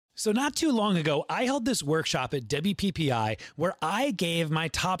So not too long ago, I held this workshop at WPPI where I gave my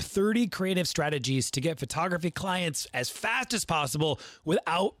top 30 creative strategies to get photography clients as fast as possible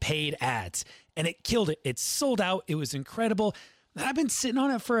without paid ads. And it killed it. It sold out. It was incredible. And I've been sitting on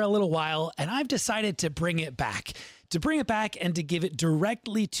it for a little while, and I've decided to bring it back. To bring it back and to give it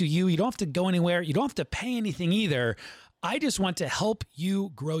directly to you. You don't have to go anywhere. You don't have to pay anything either. I just want to help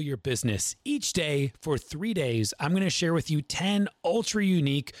you grow your business. Each day for 3 days, I'm going to share with you 10 ultra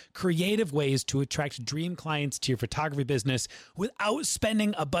unique, creative ways to attract dream clients to your photography business without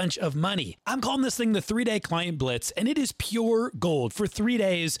spending a bunch of money. I'm calling this thing the 3-day client blitz, and it is pure gold. For 3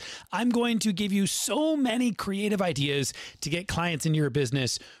 days, I'm going to give you so many creative ideas to get clients into your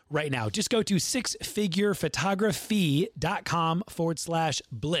business right now. Just go to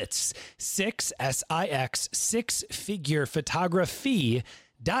sixfigurephotography.com/blitz. sixfigurephotography.com/blitz.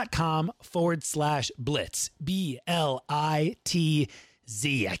 BLITZ.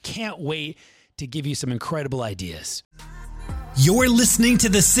 I can't wait to give you some incredible ideas. You're listening to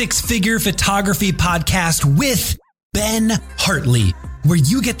the Six Figure Photography Podcast with Ben Hartley, where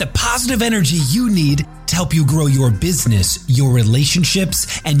you get the positive energy you need to help you grow your business, your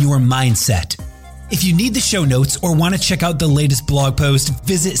relationships, and your mindset. If you need the show notes or want to check out the latest blog post,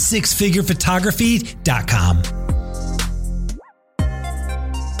 visit sixfigurephotography.com.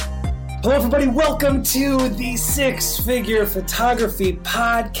 Hello, everybody. Welcome to the Six Figure Photography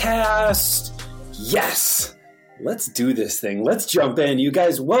Podcast. Yes. Let's do this thing. Let's jump in. You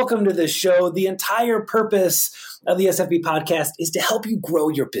guys, welcome to the show. The entire purpose of the SFPP podcast is to help you grow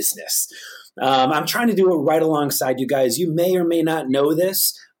your business. I'm trying to do it right alongside you guys. You may or may not know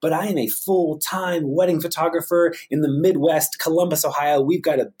this, but I am a full-time wedding photographer in the Midwest, Columbus, Ohio. We've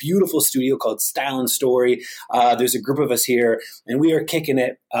got a beautiful studio called Style and Story. There's a group of us here, and we are kicking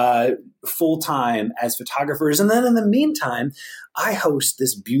it full-time as photographers. And then in the meantime, I host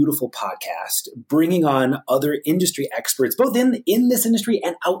this beautiful podcast, bringing on other industry experts, both in this industry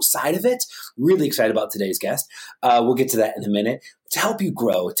and outside of it. Really excited about today's guest. We'll get to that in a minute. To help you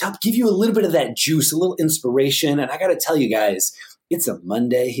grow, to help give you a little bit of that juice, a little inspiration. And I got to tell you guys, it's a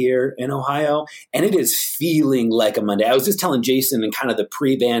Monday here in Ohio, and it is feeling like a Monday. I was just telling Jason and kind of the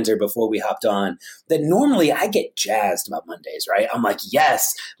pre-banter before we hopped on that normally I get jazzed about Mondays, right? I'm like,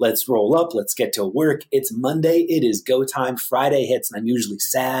 yes, let's roll up. Let's get to work. It's Monday. It is go time. Friday hits, and I'm usually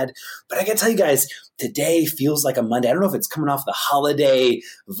sad. But I got to tell you guys, today feels like a Monday. I don't know if it's coming off the holiday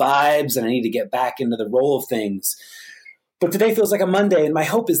vibes, and I need to get back into the roll of things. But today feels like a Monday, and my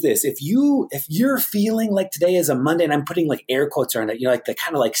hope is this: if you're feeling like today is a Monday, and I'm putting like air quotes around it, you know, like the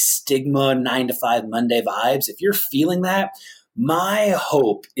kind of like stigma 9 to 5 Monday vibes. If you're feeling that, my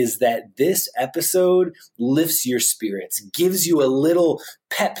hope is that this episode lifts your spirits, gives you a little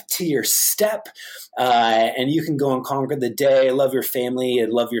pep to your step, and you can go and conquer the day, love your family,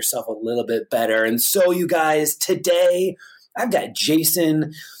 and love yourself a little bit better. And so, you guys, today I've got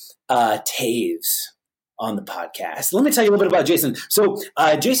Jason Toevs on the podcast. Let me tell you a little bit about Jason. So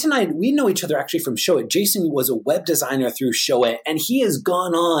Jason and I, we know each other actually from Show It. Jason was a web designer through Show It, and he has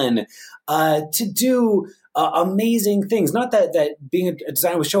gone on to do amazing things. Not that being a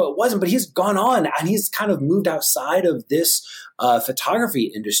designer with Show It wasn't, but he's gone on and he's kind of moved outside of this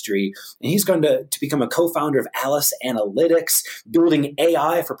photography industry, and he's going to become a co-founder of Alice Analytics, building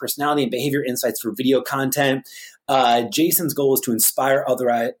AI for personality and behavior insights for video content. Jason's goal is to inspire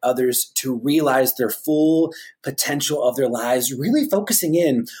others to realize their full potential of their lives, really focusing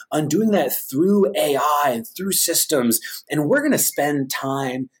in on doing that through AI and through systems. And we're going to spend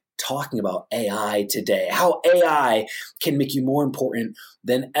time talking about AI today, how AI can make you more important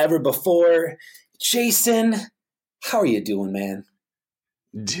than ever before. Jason, how are you doing, man?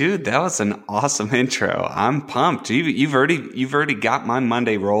 Dude, that was an awesome intro. I'm pumped. You've already got my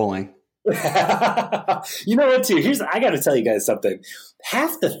Monday rolling. You know what, too? I got to tell you guys something.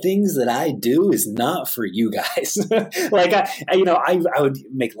 Half the things that I do is not for you guys. Like, I would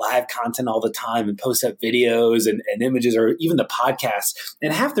make live content all the time and post up videos and images, or even the podcast.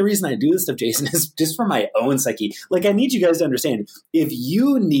 And half the reason I do this stuff, Jason, is just for my own psyche. Like, I need you guys to understand, if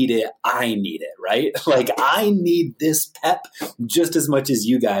you need it, I need it, right? Like, I need this pep just as much as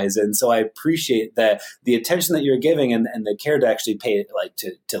you guys. And so I appreciate the attention that you're giving and the care to actually pay it, like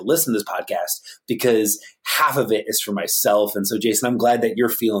to listen to this podcast, because half of it is for myself. And so, Jason, I'm glad that you're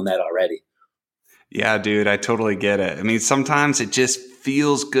feeling that already. Yeah, dude, I totally get it. I mean, sometimes it just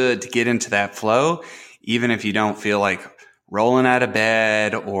feels good to get into that flow, even if you don't feel like rolling out of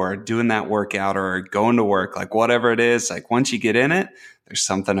bed or doing that workout or going to work, like whatever it is. Like, once you get in it, there's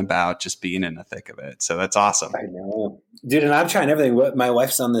something about just being in the thick of it. So that's awesome. I know. Dude, and I'm trying everything. My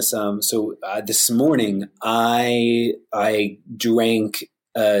wife's on this. So this morning I drank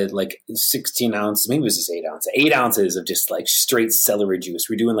like 16 ounces, maybe it was just 8 ounces of just like straight celery juice.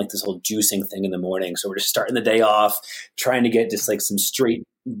 We're doing like this whole juicing thing in the morning. So we're just starting the day off, trying to get just like some straight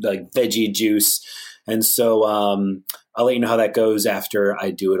like veggie juice. And so I'll let you know how that goes after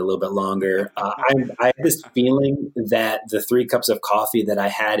I do it a little bit longer. I have this feeling that the 3 cups of coffee that I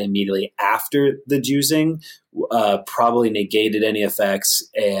had immediately after the juicing probably negated any effects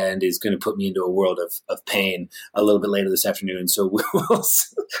and is going to put me into a world of pain a little bit later this afternoon. So we'll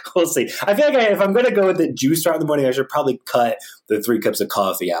see. I feel like if I'm going to go with the juice route in the morning, I should probably cut the 3 cups of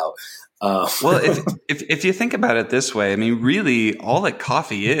coffee out. Well, if you think about it this way, I mean, really, all that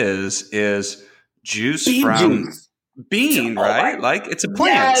coffee is juice from bean, right? Like it's a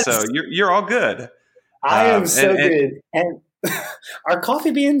plant, yes! So you're all good. I am so good. And are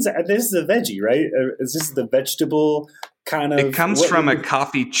coffee beans? This is a veggie, right? Is this the vegetable kind of? It comes from a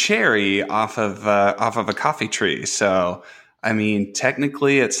coffee cherry off of a coffee tree. So, I mean,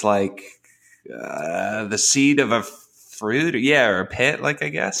 technically, it's like the seed of a fruit, or a pit, like I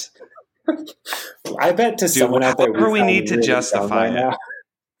guess. I bet to someone out there, we need to justify it.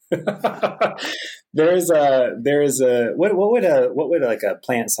 There is a what would like a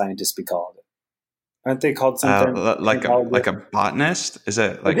plant scientist be called? Aren't they called something like a botanist? Is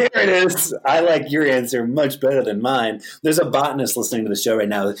it like there it is? I like your answer much better than mine. There's a botanist listening to the show right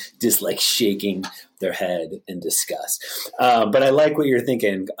now, just like shaking their head in disgust. But I like what you're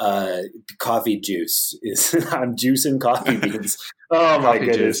thinking. Coffee juice is I'm juicing coffee beans. Oh my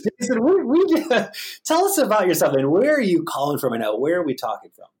goodness! Jason, tell us about yourself and where are you calling from right now? Where are we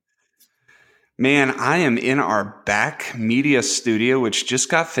talking from? Man, I am in our back media studio, which just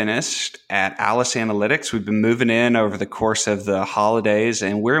got finished at Alice Analytics. We've been moving in over the course of the holidays,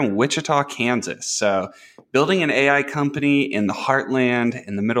 and we're in Wichita, Kansas. So building an AI company in the heartland,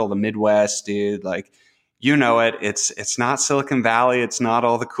 in the middle of the Midwest, dude, like, you know it. It's not Silicon Valley. It's not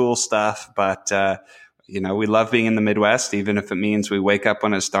all the cool stuff, but we love being in the Midwest, even if it means we wake up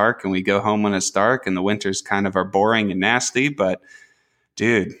when it's dark and we go home when it's dark and the winters kind of are boring and nasty. But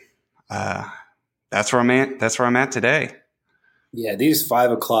dude, that's where I'm at today. Yeah, these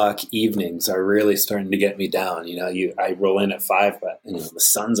 5 o'clock evenings are really starting to get me down. I roll in at 5, but the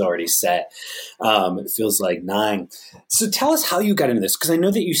sun's already set. It feels like 9. So tell us how you got into this, because I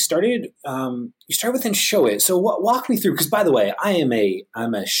know that you started within Showit. So walk me through, because by the way, I'm a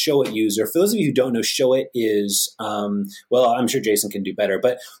Showit user. For those of you who don't know, Showit is I'm sure Jason can do better,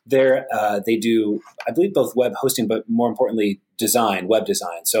 but they do, I believe, both web hosting, but more importantly, web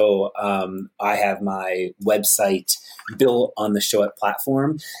design. So I have my website built on the Showit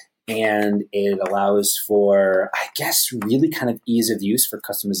platform, and it allows for, I guess, really kind of ease of use for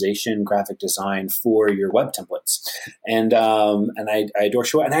customization, graphic design for your web templates. And I adore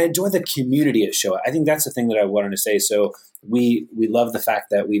Showit, and I adore the community at Showit. I think that's the thing that I wanted to say. So we love the fact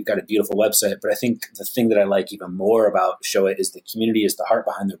that we've got a beautiful website, but I think the thing that I like even more about Showit is the community is the heart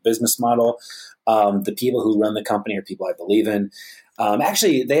behind their business model. The people who run the company are people I believe in.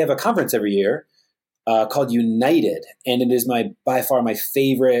 Actually, they have a conference every year called United, and it is by far my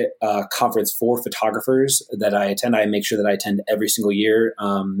favorite conference for photographers that I attend. I make sure that I attend every single year.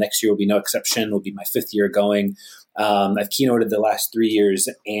 Next year will be no exception. It will be my 5th year going. I've keynoted the last 3 years,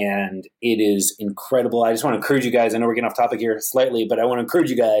 and it is incredible. I just want to encourage you guys. I know we're getting off topic here slightly, but I want to encourage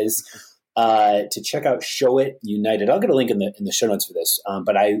you guys to check out Showit United. I'll get a link in the show notes for this,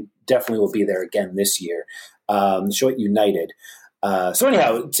 but I definitely will be there again this year. Showit United. So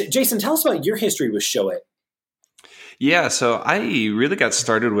anyhow, Jason, tell us about your history with Showit. Yeah, so I really got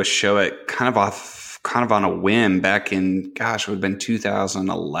started with Showit kind of on a whim back in, it would have been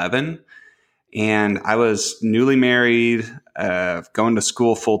 2011. And I was newly married, going to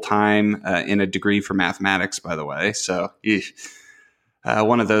school full time in a degree for mathematics, by the way. So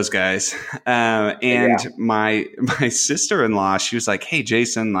one of those guys. My sister-in-law, she was like, "Hey,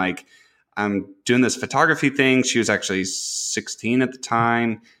 Jason, like, I'm doing this photography thing." She was actually 16 at the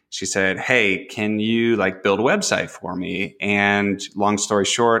time. She said, "Hey, can you like build a website for me?" And long story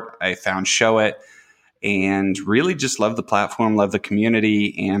short, I found Showit and really just loved the platform, loved the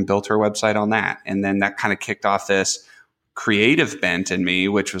community, and built her website on that. And then that kind of kicked off this creative bent in me,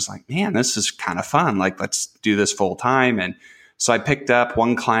 which was like, man, this is kind of fun. Like, let's do this full time. And so I picked up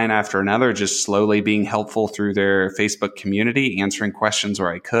one client after another, just slowly being helpful through their Facebook community, answering questions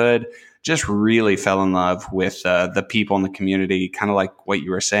where I could. Just really fell in love with the people in the community, kind of like what you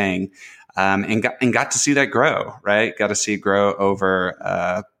were saying, and got to see that grow, right? Got to see it grow over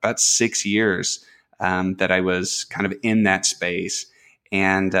about 6 years that I was kind of in that space,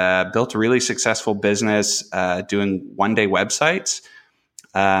 and built a really successful business doing one-day websites.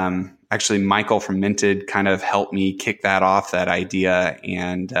 Actually, Michael from Minted kind of helped me kick that off, that idea.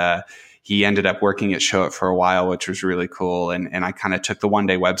 And he ended up working at Show It for a while, which was really cool. And I kind of took the one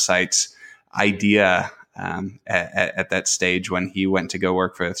day websites idea at that stage when he went to go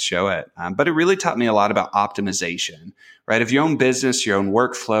work with Show It. But it really taught me a lot about optimization, right? Of your own business, your own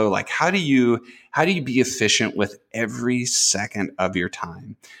workflow. Like how do you be efficient with every second of your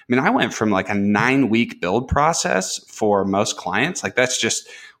time? I mean, I went from like a 9-week build process for most clients. Like that's just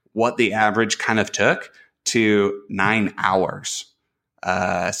what the average kind of took, to 9 hours.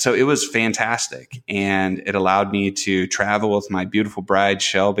 So it was fantastic. And it allowed me to travel with my beautiful bride,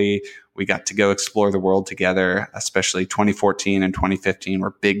 Shelby. We got to go explore the world together, especially 2014 and 2015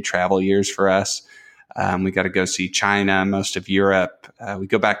 were big travel years for us. We got to go see China, most of Europe. We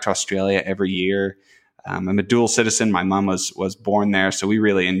go back to Australia every year. I'm a dual citizen. My mom was born there. So we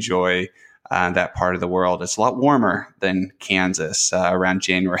really enjoy that part of the world. It's a lot warmer than Kansas around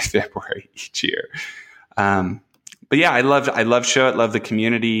January, February each year. But yeah, I love Show It, love the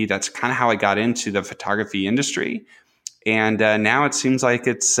community. That's kind of how I got into the photography industry. And now it seems like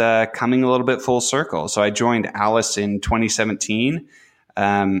it's coming a little bit full circle. So I joined Alice in 2017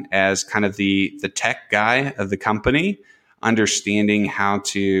 as kind of the tech guy of the company, understanding how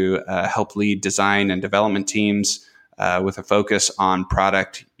to help lead design and development teams with a focus on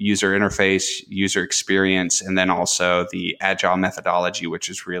product, user interface, user experience, and then also the agile methodology, which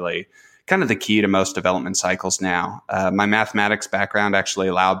is really kind of the key to most development cycles now. My mathematics background actually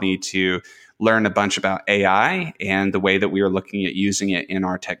allowed me to learn a bunch about AI and the way that we were looking at using it in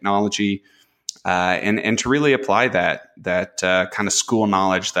our technology, and to really apply that kind of school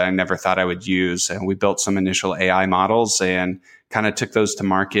knowledge that I never thought I would use. And we built some initial AI models and kind of took those to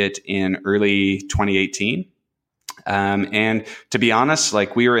market in early 2018. And to be honest,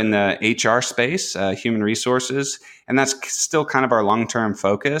 like we were in the HR space, human resources, and that's still kind of our long-term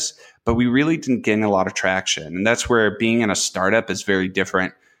focus, but we really didn't gain a lot of traction. And that's where being in a startup is very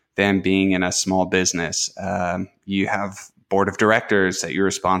different than being in a small business. You have board of directors that you're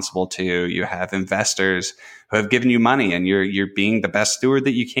responsible to. You have investors who have given you money, and you're being the best steward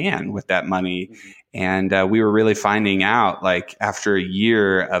that you can with that money. And we were really finding out, like after a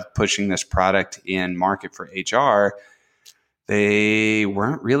year of pushing this product in market for HR, they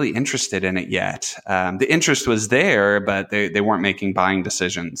weren't really interested in it yet. The interest was there, but they weren't making buying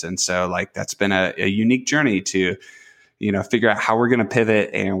decisions. And so like that's been a unique journey to, figure out how we're going to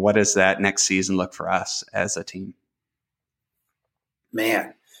pivot and what does that next season look for us as a team.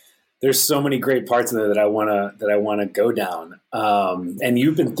 Man, there's so many great parts in there that I want to go down. And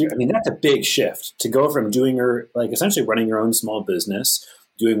you've been through, I mean, that's a big shift to go from doing essentially running your own small business,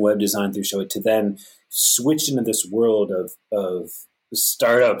 doing web design through Show It, to then switch into this world of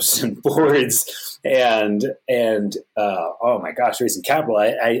startups and boards and oh my gosh, raising capital.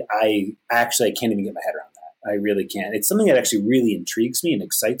 I actually can't even get my head around that. I really can't. It's something that actually really intrigues me and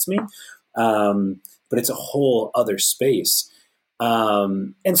excites me. But it's a whole other space.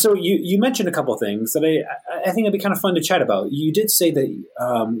 And so you mentioned a couple of things that I think it'd be kind of fun to chat about. You did say that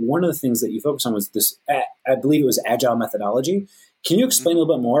one of the things that you focused on was this, I believe it was agile methodology. Can you explain a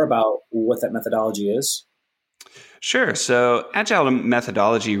little bit more about what that methodology is? Sure. So agile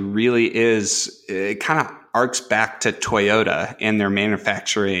methodology really it kind of arcs back to Toyota and their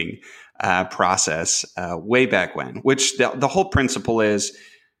manufacturing process way back when, which the whole principle is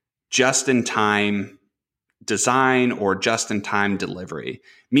just-in-time design or just-in-time delivery,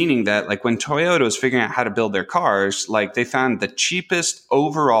 meaning that like when Toyota was figuring out how to build their cars, like they found the cheapest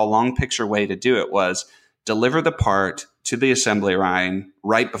overall long picture way to do it was deliver the part to the assembly line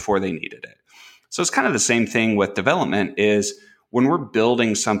right before they needed it. So it's kind of the same thing with development is when we're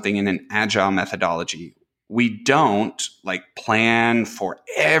building something in an agile methodology, we don't like plan for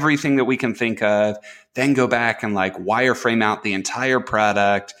everything that we can think of, then go back and like wireframe out the entire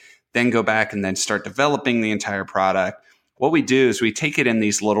product, then go back and then start developing the entire product. What we do is we take it in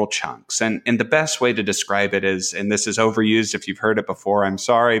these little chunks. And the best way to describe it is, and this is overused if you've heard it before, I'm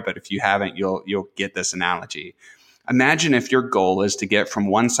sorry, but if you haven't, you'll get this analogy. Imagine if your goal is to get from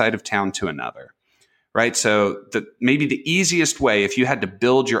one side of town to another, right? So maybe the easiest way, if you had to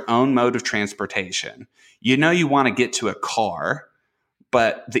build your own mode of transportation, you want to get to a car,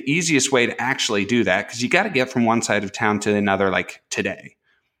 but the easiest way to actually do that, because you got to get from one side of town to another like today,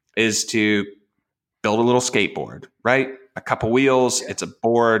 is to build a little skateboard, right? A couple wheels, it's a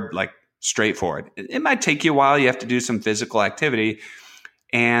board, like straightforward. It might take you a while. You have to do some physical activity.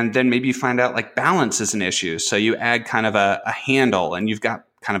 And then maybe you find out like balance is an issue. So you add kind of a handle and you've got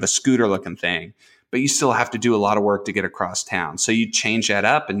kind of a scooter looking thing, but you still have to do a lot of work to get across town. So you change that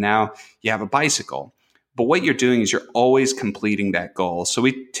up and now you have a bicycle. But what you're doing is you're always completing that goal. So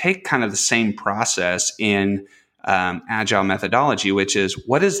we take kind of the same process in agile methodology, which is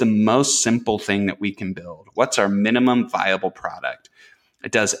what is the most simple thing that we can build? What's our minimum viable product?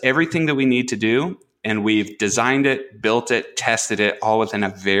 It does everything that we need to do, and we've designed it, built it, tested it all within a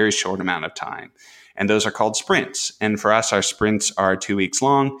very short amount of time. And those are called sprints. And for us, our sprints are 2 weeks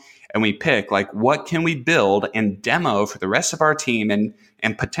long, and we pick like what can we build and demo for the rest of our team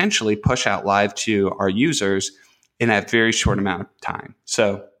and potentially push out live to our users in a very short amount of time.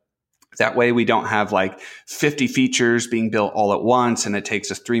 So that way we don't have like 50 features being built all at once and it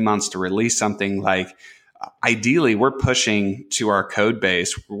takes us 3 months to release something. Like ideally we're pushing to our code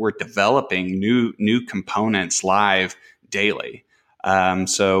base. We're developing new components live daily.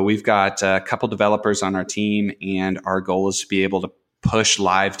 So we've got a couple developers on our team, and our goal is to be able to push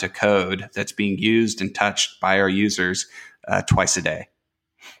live to code that's being used and touched by our users twice a day.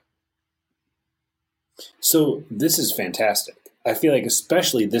 So this is fantastic. I feel like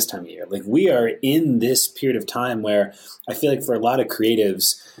especially this time of year, like we are in this period of time where I feel like for a lot of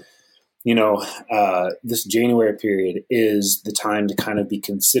creatives, this January period is the time to kind of be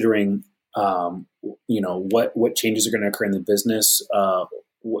considering, what changes are going to occur in the business,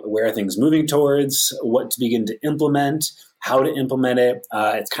 where are things moving towards, what to begin to implement, how to implement it.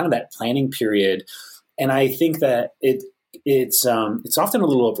 It's kind of that planning period. And I think that it's often a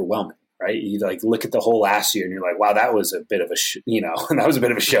little overwhelming. Right, you like look at the whole last year, and you're like, "Wow, that was a bit of a that was a bit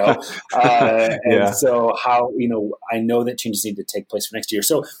of a show." And so, how I know that changes need to take place for next year.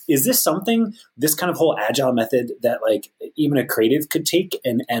 So, is this something, this kind of whole agile method, that like even a creative could take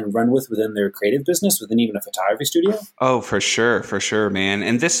and run with within their creative business, within even a photography studio? Oh, for sure, man.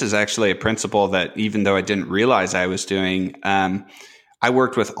 And this is actually a principle that even though I didn't realize I was doing, I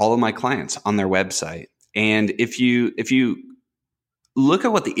worked with all of my clients on their website, and if you look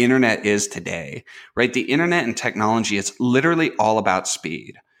at what the internet is today, right? The internet and technology is literally all about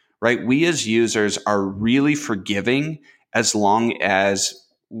speed, right? We as users are really forgiving as long as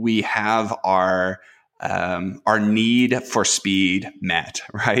we have our need for speed met,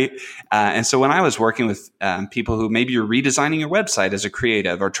 right? And so when I was working with people who maybe you're redesigning your website as a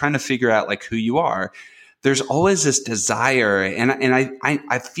creative or trying to figure out like who you are, there's always this desire, and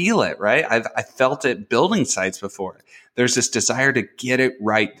I feel it, right? I felt it building sites before. There's this desire to get it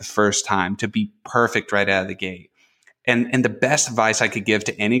right the first time, to be perfect right out of the gate. And the best advice I could give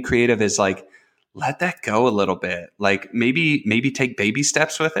to any creative is like, let that go a little bit. Like maybe take baby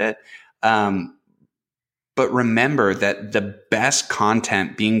steps with it. But remember that the best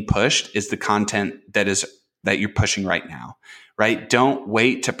content being pushed is the content that you're pushing right now, right? Don't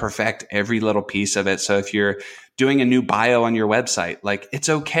wait to perfect every little piece of it. So if you're doing a new bio on your website, like it's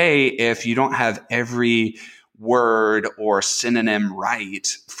okay if you don't have every word or synonym right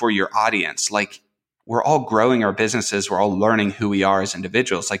for your audience. Like we're all growing our businesses. We're all learning who we are as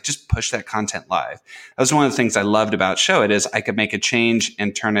individuals. Like just push that content live. That was one of the things I loved about Show It is I could make a change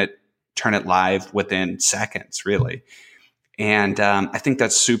and turn it live within seconds, really. And I think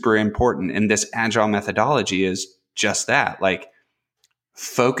that's super important. And this agile methodology is just that. Like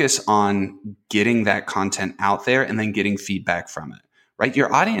focus on getting that content out there and then getting feedback from it, right?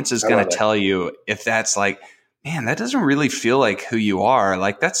 Your audience is going to tell you if that's like, man, that doesn't really feel like who you are.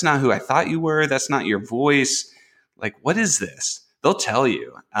 Like, that's not who I thought you were. That's not your voice. Like, what is this? They'll tell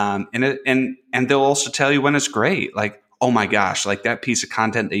you. And they'll also tell you when it's great. Like, oh my gosh, like that piece of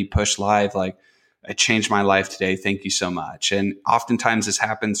content that you push live, like it changed my life today. Thank you so much. And oftentimes this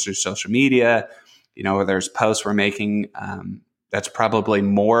happens through social media, where there's posts we're making. That's probably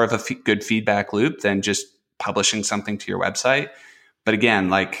more of a good feedback loop than just publishing something to your website. But again,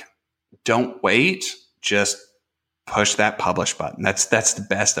 like, don't wait. Just push that publish button. That's the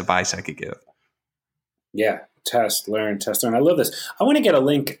best advice I could give. Yeah. Test, learn. I love this. I want to get a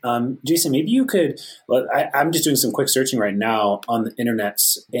link. Jason, maybe you could, I'm just doing some quick searching right now on the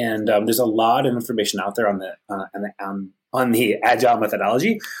internets, and there's a lot of information out there on the agile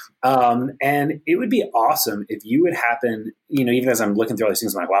methodology. And it would be awesome if you would happen, even as I'm looking through all these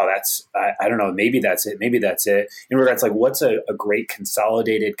things, I'm like, wow, I don't know, maybe that's it. In regards, like, what's a great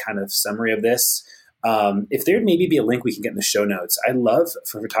consolidated kind of summary of this? If there'd maybe be a link we can get in the show notes. I'd love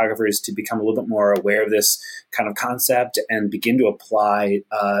for photographers to become a little bit more aware of this kind of concept and begin to apply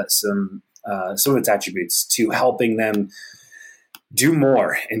some of its attributes to helping them do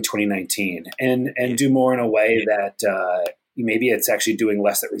more in 2019 and do more in a way that maybe it's actually doing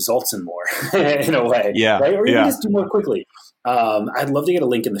less that results in more in a way, right? Or even just do more quickly. I'd love to get a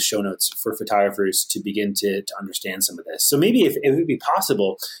link in the show notes for photographers to begin to understand some of this. So maybe if it would be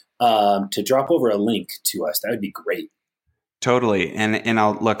possible to drop over a link to us, that would be great. Totally. And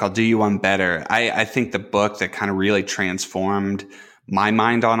I'll do you one better. I think the book that kind of really transformed my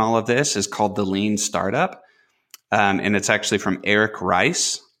mind on all of this is called The Lean Startup. And it's actually from Eric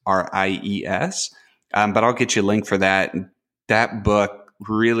Rice, Ries. But I'll get you a link for that. That book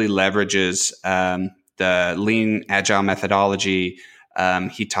really leverages the lean agile methodology.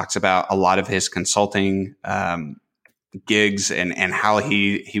 He talks about a lot of his consulting gigs and how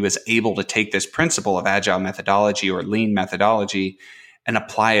he was able to take this principle of agile methodology or lean methodology and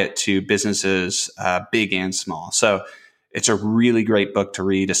apply it to businesses big and small. So it's a really great book to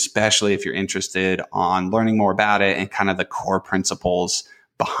read, especially if you're interested on learning more about it and kind of the core principles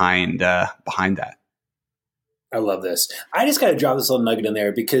behind that. I love this. I just got to drop this little nugget in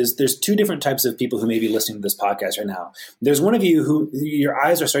there because there's two different types of people who may be listening to this podcast right now. There's one of you who your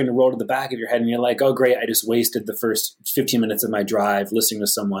eyes are starting to roll to the back of your head and you're like, oh, great, I just wasted the first 15 minutes of my drive listening to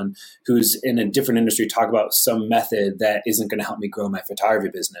someone who's in a different industry talk about some method that isn't going to help me grow my photography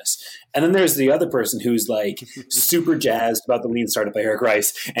business. And then there's the other person who's like super jazzed about The Lean Startup by Eric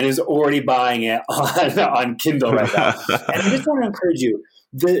Rice and is already buying it on Kindle right now. And I just want to encourage you,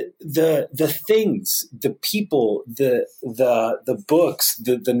 the things, the people, the books,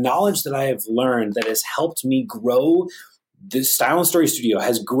 the knowledge that I have learned that has helped me grow the Style and Story Studio,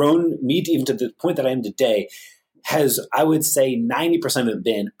 has grown me to even to the point that I am today, has, I would say, 90% of it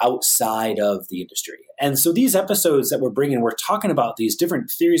been outside of the industry. And so these episodes that we're bringing, we're talking about these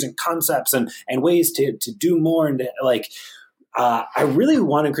different theories and concepts and ways to do more and to, like, I really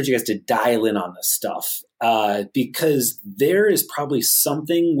want to encourage you guys to dial in on this stuff because there is probably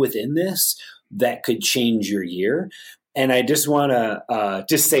something within this that could change your year. And I just want to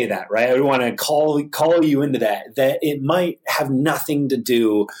just say that, right? I want to call you into that it might have nothing to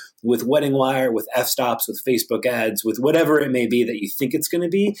do with Wedding Wire, with f-stops, with Facebook ads, with whatever it may be that you think it's going to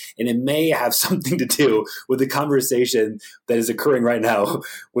be. And it may have something to do with the conversation that is occurring right now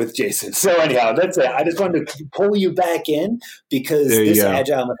with Jason. So anyhow, that's it. I just wanted to pull you back in because this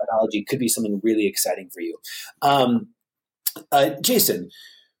agile methodology could be something really exciting for you. Jason,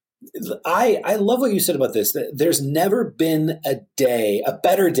 I love what you said about this. That there's never been a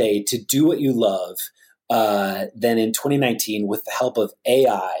better day to do what you love than in 2019 with the help of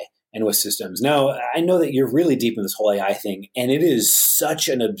AI and with systems. Now, I know that you're really deep in this whole AI thing, and it is such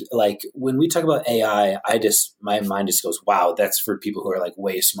like when we talk about AI, my mind just goes, wow, that's for people who are like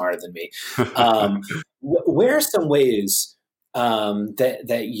way smarter than me. Where are some ways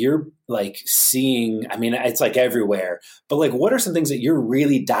that you're like seeing? I mean, it's like everywhere, but like, what are some things that you're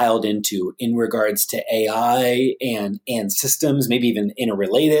really dialed into in regards to AI and systems, maybe even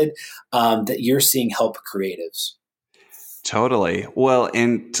interrelated, that you're seeing help creatives? Totally. Well,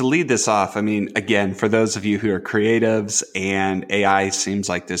 and to lead this off, I mean, again, for those of you who are creatives and AI seems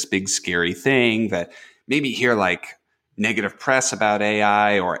like this big scary thing that maybe hear like negative press about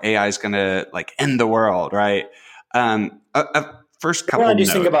AI or AI is going to like end the world, right? First couple I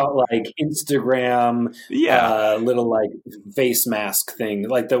just think about like Instagram, little like face mask thing,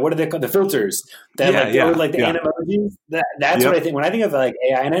 like what are they called? The filters that like the animojis. That's what I think when I think of like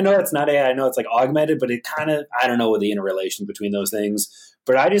AI. And I know it's not AI. I know it's like augmented, but it kind of, I don't know what the interrelation between those things.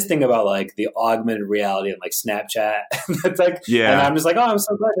 But I just think about like the augmented reality and like Snapchat. It's like, and I'm just like, oh, I'm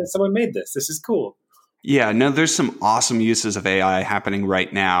so glad that someone made this. This is cool. Yeah, no, there's some awesome uses of AI happening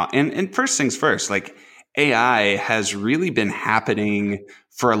right now. And first things first, like, AI has really been happening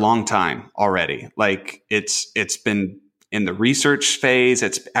for a long time already. Like it's been in the research phase.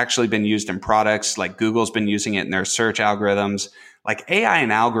 It's actually been used in products. Like Google's been using it in their search algorithms. Like AI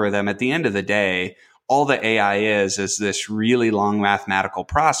and algorithm, at the end of the day, all the AI is this really long mathematical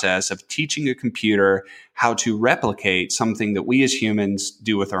process of teaching a computer how to replicate something that we as humans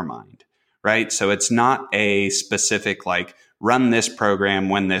do with our mind, right? So it's not a specific like, run this program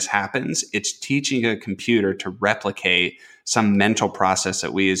when this happens. It's teaching a computer to replicate some mental process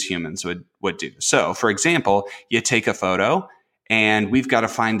that we as humans would do. So, for example, you take a photo and we've got to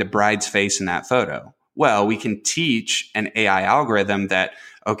find the bride's face in that photo. Well, we can teach an AI algorithm that,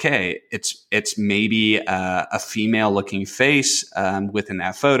 okay, it's maybe a female looking face within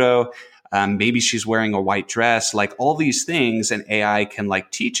that photo. Maybe she's wearing a white dress, like all these things. And AI can like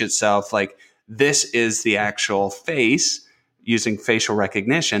teach itself like this is the actual face using facial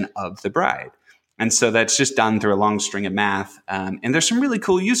recognition of the bride. And so that's just done through a long string of math. And there's some really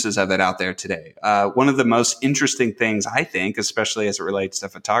cool uses of it out there today. One of the most interesting things, I think, especially as it relates to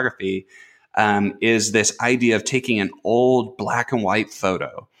photography, is this idea of taking an old black and white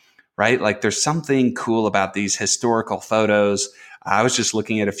photo, right? Like there's something cool about these historical photos. I was just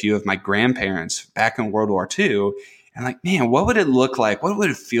looking at a few of my grandparents back in World War II and like, man, what would it look like? What would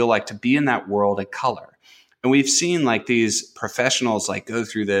it feel like to be in that world in color? And we've seen like these professionals like go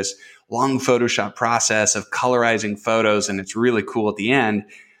through this long Photoshop process of colorizing photos, and it's really cool at the end.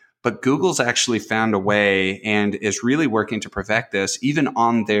 But Google's actually found a way and is really working to perfect this, even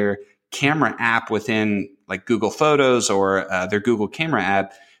on their camera app within like Google Photos or their Google Camera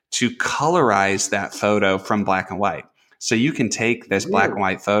app, to colorize that photo from black and white. So you can take this black and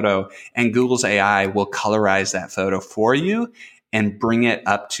white photo and Google's AI will colorize that photo for you and bring it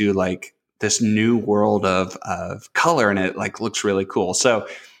up to like this new world of color, and it like looks really cool. So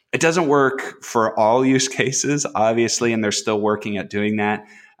it doesn't work for all use cases, obviously, and they're still working at doing that.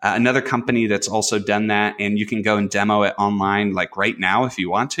 Another company that's also done that, and you can go and demo it online like right now if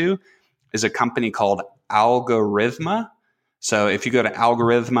you want to, is a company called Algorithma. So if you go to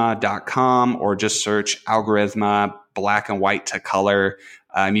algorithma.com or just search Algorithma black and white to color,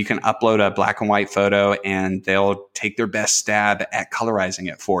 you can upload a black and white photo and they'll take their best stab at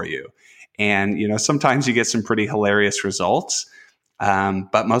colorizing it for you. And, you know, sometimes you get some pretty hilarious results.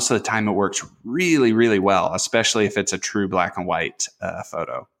 But most of the time it works really, really well, especially if it's a true black and white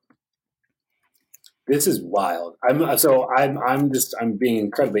photo. This is wild. I'm being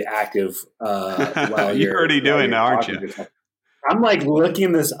incredibly active. While you're already doing it, aren't you? I'm like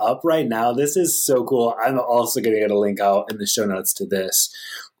looking this up right now. This is so cool. I'm also going to get a link out in the show notes to this.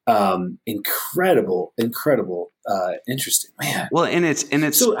 Incredible, interesting, man. Well, and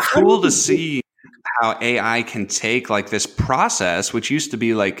it's so cool to see how AI can take like this process, which used to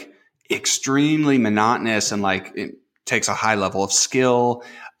be like extremely monotonous and like it takes a high level of skill.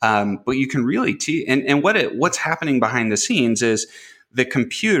 But you can really teach, and what's happening behind the scenes is the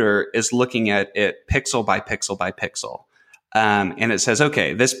computer is looking at it pixel by pixel by pixel. And it says,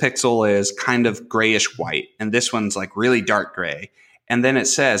 okay, this pixel is kind of grayish white, and this one's like really dark gray. And then it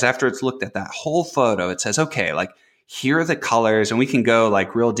says, after it's looked at that whole photo, it says, okay, like here are the colors, and we can go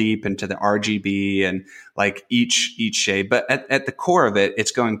like real deep into the RGB and like each shade. But at the core of it,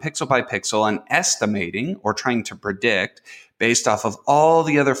 it's going pixel by pixel and estimating or trying to predict based off of all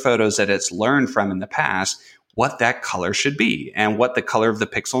the other photos that it's learned from in the past, what that color should be and what the color of the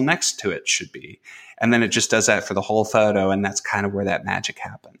pixel next to it should be. And then it just does that for the whole photo. And that's kind of where that magic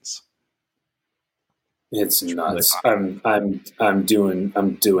happens. It's nuts. Really I'm doing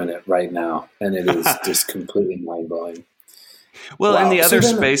it right now, and it is just completely mind blowing. Well, wow. And the other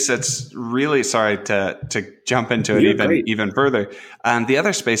space that's really, sorry to jump into it even further. The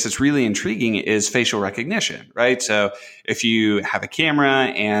other space that's really intriguing is facial recognition, right? So if you have a camera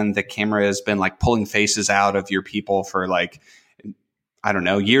and the camera has been like pulling faces out of your people for like, I don't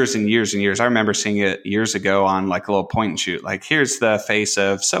know, years and years and years. I remember seeing it years ago on like a little point and shoot. Like, here's the face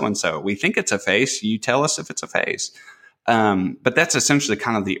of so-and-so. We think it's a face. You tell us if it's a face. But that's essentially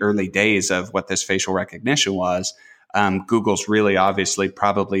kind of the early days of what this facial recognition was. Google's really obviously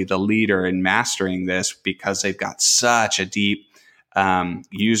probably the leader in mastering this because they've got such a deep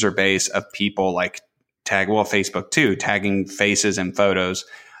user base of people like Facebook too, tagging faces and photos.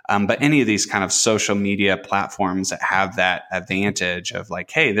 But any of these kind of social media platforms that have that advantage of like,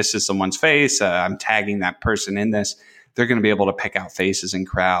 hey, this is someone's face, I'm tagging that person in this, they're going to be able to pick out faces in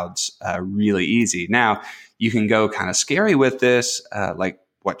crowds really easy. Now, you can go kind of scary with this, like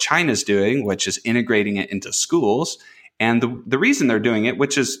what China's doing, which is integrating it into schools. And the reason they're doing it,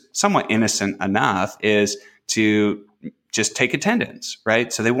 which is somewhat innocent enough, is to just take attendance,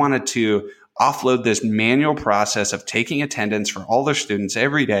 right? So they wanted to offload this manual process of taking attendance for all their students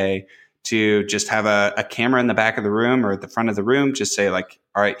every day to just have a camera in the back of the room or at the front of the room, just say like,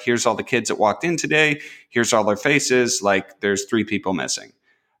 all right, here's all the kids that walked in today. Here's all their faces. Like there's 3 people missing.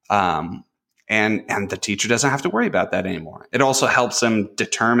 And the teacher doesn't have to worry about that anymore. It also helps them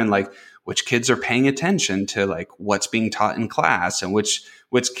determine like which kids are paying attention to like what's being taught in class and which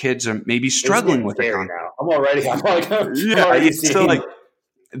kids are maybe struggling with the content. I'm already seeing. So like,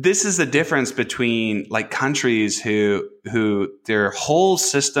 this is the difference between like countries who their whole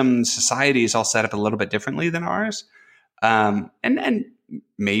system, society is all set up a little bit differently than ours. And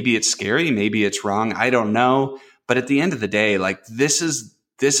maybe it's scary, maybe it's wrong. I don't know. But at the end of the day, like this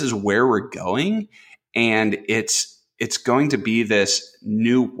is where we're going. And it's going to be this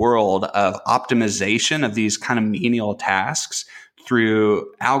new world of optimization of these kind of menial tasks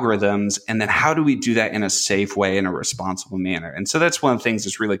through algorithms. And then how do we do that in a safe way, in a responsible manner? And so that's one of the things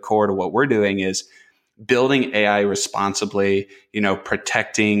that's really core to what we're doing is building AI responsibly,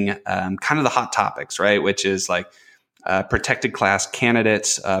 protecting kind of the hot topics, right? Which is like protected class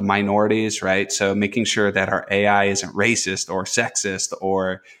candidates, minorities, right? So making sure that our AI isn't racist or sexist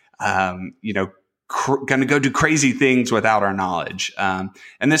or, going to go do crazy things without our knowledge.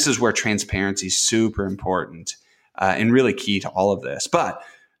 And this is where transparency is super important. And really key to all of this. But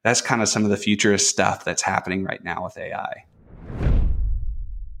that's kind of some of the futurist stuff that's happening right now with AI.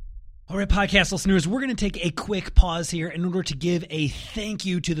 All right, podcast listeners, we're going to take a quick pause here in order to give a thank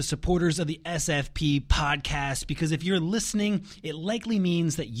you to the supporters of the SFP podcast, because if you're listening, it likely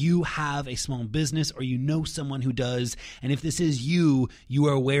means that you have a small business or you know someone who does. And if this is you, you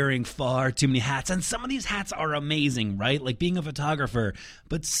are wearing far too many hats. And some of these hats are amazing, right? Like being a photographer,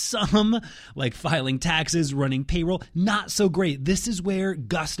 but some, like filing taxes, running payroll, not so great. This is where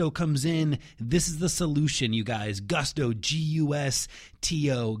Gusto comes in. This is the solution, you guys. Gusto,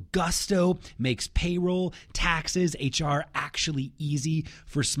 Gusto. Gusto makes payroll, taxes, HR actually easy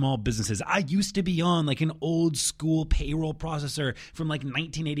for small businesses. I used to be on like an old school payroll processor from like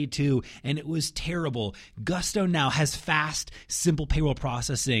 1982, and it was terrible. Gusto now has fast, simple payroll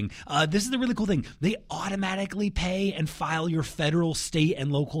processing. This is the really cool thing. They automatically pay and file your federal, state,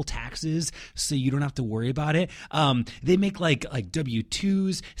 and local taxes, so you don't have to worry about it. They make like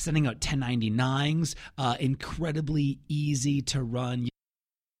W-2s, sending out 1099s, incredibly easy to run.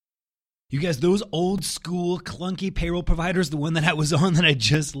 You guys, those old school clunky payroll providers, the one that I was on that I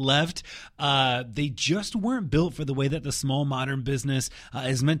just left, they just weren't built for the way that the small modern business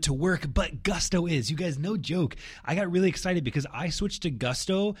is meant to work, but Gusto is. You guys, no joke. I got really excited because I switched to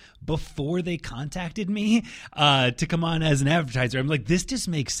Gusto before they contacted me to come on as an advertiser. I'm like, this just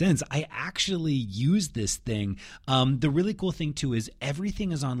makes sense. I actually use this thing. The really cool thing too is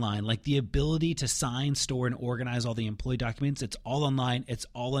everything is online, like the ability to sign, store, and organize all the employee documents. It's all online. It's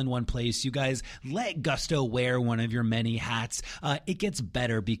all in one place. You guys, let Gusto wear one of your many hats. It gets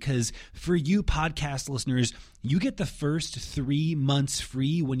better because for you podcast listeners, you get the first 3 months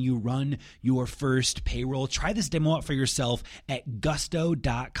free when you run your first payroll. Try this demo out for yourself at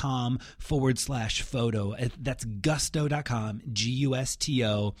gusto.com/photo. That's gusto.com,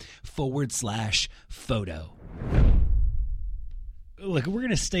 gusto/photo. Look, we're going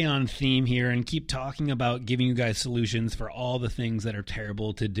to stay on theme here and keep talking about giving you guys solutions for all the things that are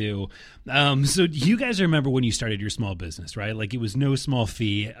terrible to do. So you guys remember when you started your small business, right? Like it was no small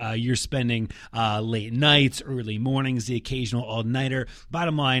fee. You're spending late nights, early mornings, the occasional all-nighter.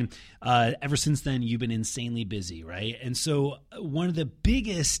 Bottom line, ever since then, you've been insanely busy, right? And so one of the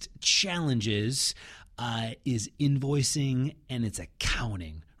biggest challenges is invoicing and it's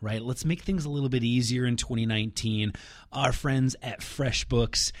accounting. Right? Let's make things a little bit easier in 2019. Our friends at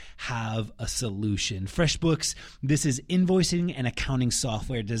FreshBooks have a solution. FreshBooks, this is invoicing and accounting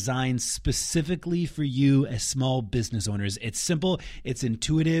software designed specifically for you as small business owners. It's simple, it's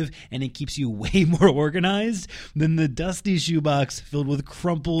intuitive, and it keeps you way more organized than the dusty shoebox filled with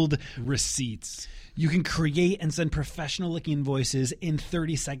crumpled receipts. You can create and send professional-looking invoices in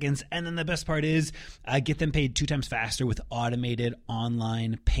 30 seconds. And then the best part is get them paid 2 times faster with automated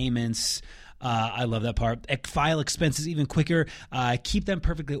online payments. I love that part. File expenses even quicker. Keep them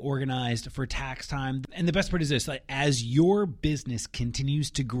perfectly organized for tax time. And the best part is this, like, as your business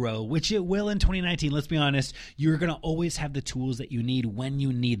continues to grow, which it will in 2019, let's be honest, you're going to always have the tools that you need when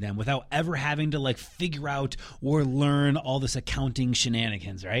you need them without ever having to like figure out or learn all this accounting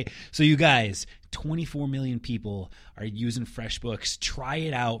shenanigans, right? So you guys, 24 million people are using FreshBooks. Try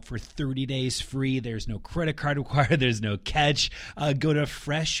it out for 30 days free. There's no credit card required. There's no catch. Go to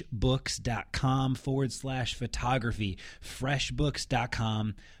freshbooks.com/photography.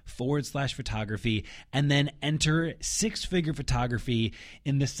 freshbooks.com/photography. And then enter 6-figure photography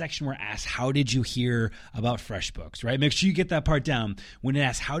in the section where it asks, how did you hear about FreshBooks, right? Make sure you get that part down. When it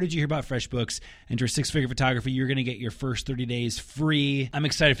asks, how did you hear about FreshBooks, enter 6-figure photography. You're going to get your first 30 days free. I'm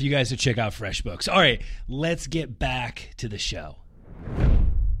excited for you guys to check out FreshBooks. All right, let's get back to the show.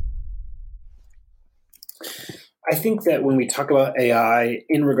 I think that when we talk about AI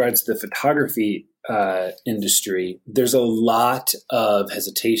in regards to the photography industry, there's a lot of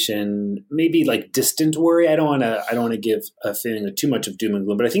hesitation, maybe like distant worry. I don't want to give a feeling of too much of doom and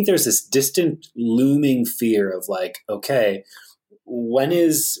gloom, but I think there's this distant looming fear of like, okay, when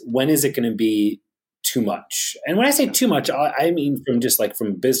is it going to be too much? And when I say too much, I mean from just like from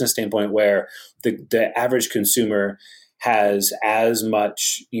a business standpoint where the average consumer has as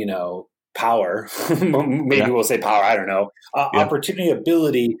much, power, maybe we'll say power, I don't know, opportunity,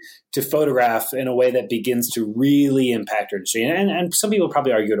 ability to photograph in a way that begins to really impact our industry. And some people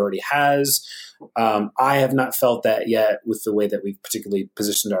probably argue it already has. I have not felt that yet with the way that we've particularly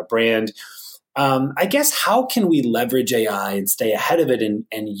positioned our brand. I guess how can we leverage AI and stay ahead of it and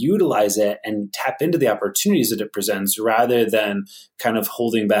utilize it and tap into the opportunities that it presents rather than kind of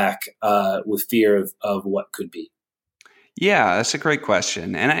holding back with fear of what could be? Yeah, that's a great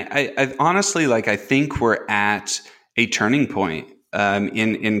question. And I honestly, I think we're at a turning point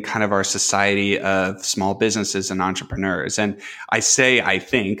in kind of our society of small businesses and entrepreneurs. And I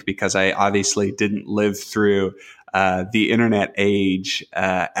think, because I obviously didn't live through the internet age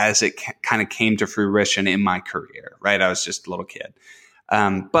as it kind of came to fruition in my career, right? I was just a little kid.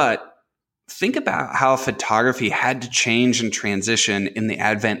 But think about how photography had to change and transition in the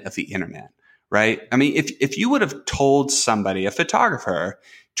advent of the internet, right? I mean, if you would have told somebody, a photographer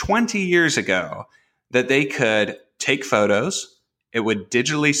 20 years ago, that they could take photos, it would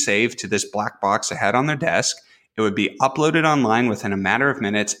digitally save to this black box they had on their desk, it would be uploaded online within a matter of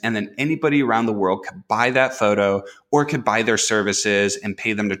minutes, and then anybody around the world could buy that photo or could buy their services and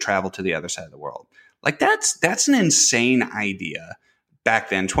pay them to travel to the other side of the world. Like that's an insane idea back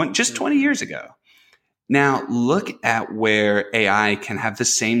then, 20 years ago. Now, look at where AI can have the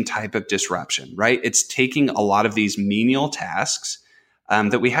same type of disruption, right? It's taking a lot of these menial tasks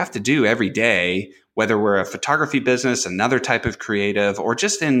that we have to do every day, whether we're a photography business, another type of creative, or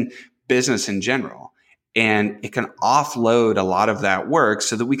just in business in general. And it can offload a lot of that work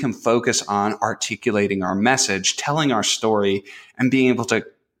so that we can focus on articulating our message, telling our story, and being able to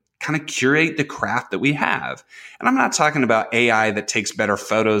kind of curate the craft that we have. And I'm not talking about AI that takes better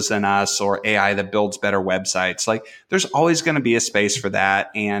photos than us or AI that builds better websites. Like, there's always going to be a space for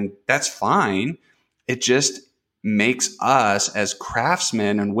that, and that's fine. It just makes us as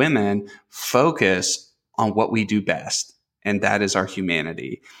craftsmen and women focus on what we do best, and that is our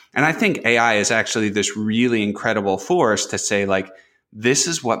humanity. And I think AI is actually this really incredible force to say, like, this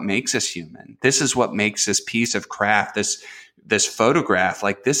is what makes us human. This is what makes this piece of craft, this photograph,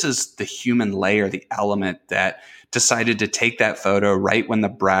 like, this is the human layer, the element that decided to take that photo right when the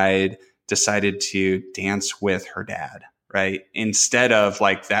bride decided to dance with her dad, right? Instead of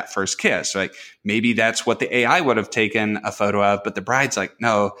like that first kiss. Like, maybe that's what the AI would have taken a photo of, but the bride's like,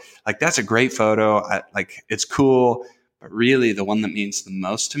 no, like, that's a great photo. Like, it's cool. But really, the one that means the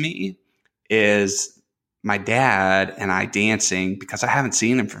most to me is my dad and I dancing, because I haven't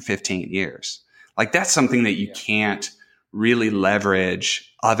seen him for 15 years. Like, that's something that you can't really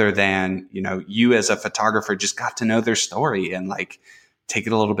leverage other than, you as a photographer just got to know their story and like take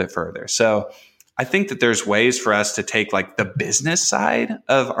it a little bit further. So I think that there's ways for us to take like the business side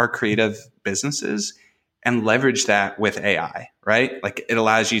of our creative businesses and leverage that with AI, right? Like, it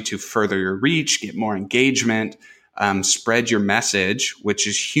allows you to further your reach, get more engagement, spread your message, which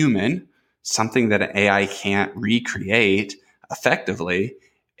is human, something that an AI can't recreate effectively.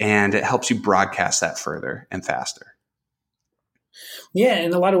 And it helps you broadcast that further and faster. Yeah,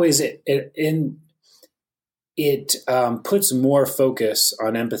 in a lot of ways, it puts more focus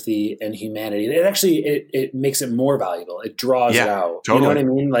on empathy and humanity. It makes it more valuable. It draws it out. Totally. You know what I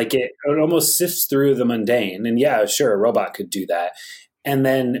mean? Like, it almost sifts through the mundane. And yeah, sure, a robot could do that,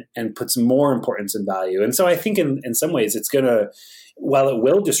 and puts more importance and value. And so I think in some ways it's gonna, while it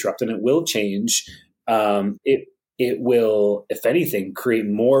will disrupt and it will change, it will, if anything, create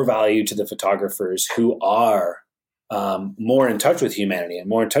more value to the photographers who are more in touch with humanity and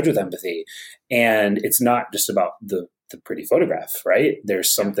more in touch with empathy. And it's not just about the pretty photograph, right?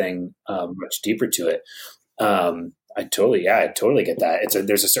 There's something much deeper to it. I totally get that.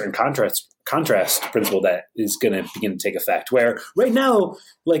 There's a certain contrast principle that is going to begin to take effect, where right now,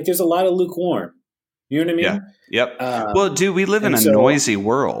 like, there's a lot of lukewarm. You know what I mean? Yeah. Yep. Well, dude, we live in a noisy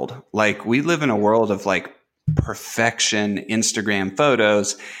world. Like, we live in a world of like perfection Instagram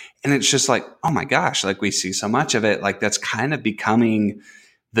photos. And it's just like, oh my gosh, like, we see so much of it. Like, that's kind of becoming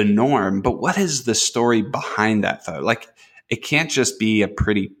the norm. But what is the story behind that photo? Like, it can't just be a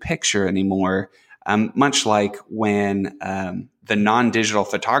pretty picture anymore. Much like when the non-digital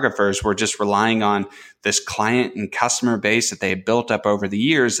photographers were just relying on this client and customer base that they had built up over the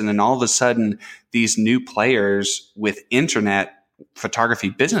years. And then all of a sudden, these new players with internet photography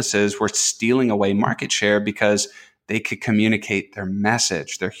businesses were stealing away market share because they could communicate their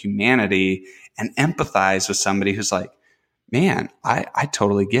message, their humanity, and empathize with somebody who's like, man, I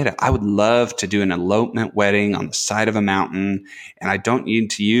totally get it. I would love to do an elopement wedding on the side of a mountain, and I don't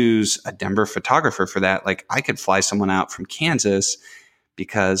need to use a Denver photographer for that. Like, I could fly someone out from Kansas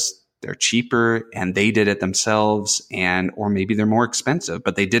because they're cheaper and they did it themselves, or maybe they're more expensive,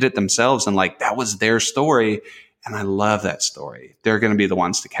 but they did it themselves, and like, that was their story. And I love that story. They're going to be the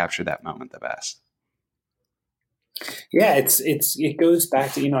ones to capture that moment the best. Yeah, it goes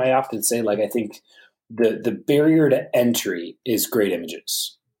back to, I often say, like, I think the barrier to entry is great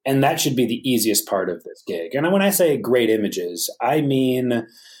images. And that should be the easiest part of this gig. And when I say great images, I mean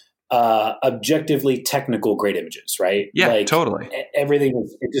objectively technical great images, right? Yeah, like, totally. Everything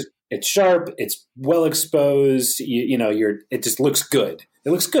it's sharp, it's well exposed, it just looks good.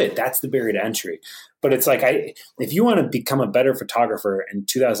 It looks good. That's the barrier to entry. But it's like, if you want to become a better photographer in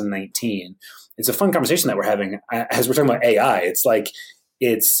 2019, it's a fun conversation that we're having as we're talking about AI. It's like,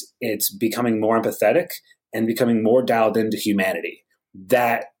 it's becoming more empathetic and becoming more dialed into humanity.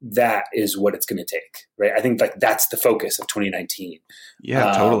 That is what it's going to take, right? I think like that's the focus of 2019.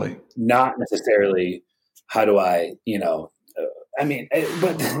 Yeah, totally. Not necessarily how do I,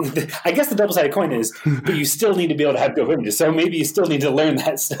 but I guess the double-sided coin is, but you still need to be able to have good images. So maybe you still need to learn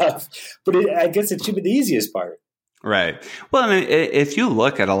that stuff. But I guess it should be the easiest part. Right. Well, I mean, if you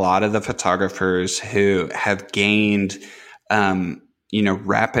look at a lot of the photographers who have gained,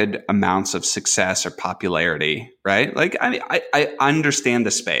 rapid amounts of success or popularity, right? Like, I understand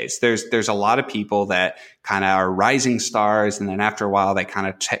the space. There's a lot of people that kind of are rising stars, and then after a while they kind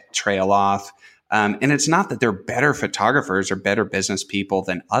of trail off. And it's not that they're better photographers or better business people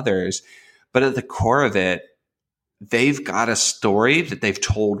than others, but at the core of it, they've got a story that they've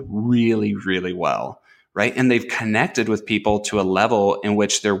told really, really well, right? And they've connected with people to a level in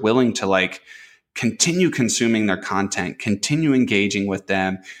which they're willing to like continue consuming their content, continue engaging with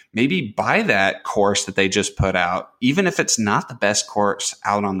them, maybe buy that course that they just put out, even if it's not the best course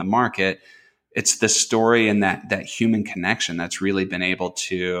out on the market. It's the story and that human connection that's really been able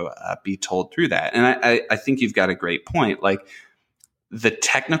to be told through that. And I think you've got a great point. Like, the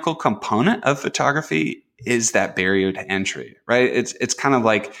technical component of photography is that barrier to entry, right? It's kind of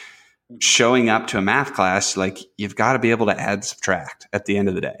like showing up to a math class. Like, you've got to be able to add, subtract at the end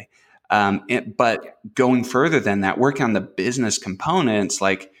of the day. But going further than that, working on the business components,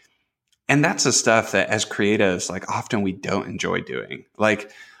 like, and that's the stuff that as creatives, like, often we don't enjoy doing. Like,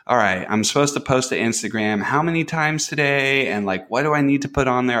 all right, I'm supposed to post to Instagram how many times today? And like, what do I need to put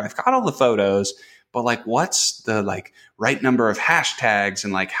on there? I've got all the photos, but like, what's the like right number of hashtags?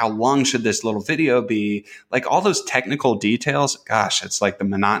 And like, how long should this little video be? Like, all those technical details, gosh, it's like the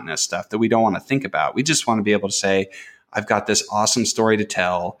monotonous stuff that we don't want to think about. We just want to be able to say, I've got this awesome story to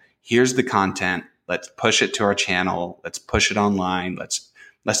tell. Here's the content. Let's push it to our channel. Let's push it online.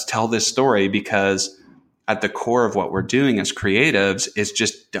 Let's tell this story, because at the core of what we're doing as creatives is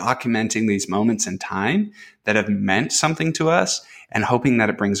just documenting these moments in time that have meant something to us and hoping that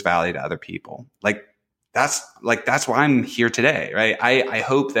it brings value to other people. That's why I'm here today, right? I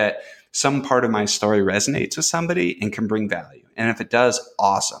hope that some part of my story resonates with somebody and can bring value. And if it does,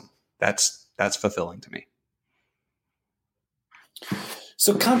 awesome. That's fulfilling to me.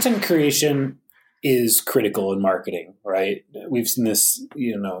 So content creation is critical in marketing, right? We've seen this,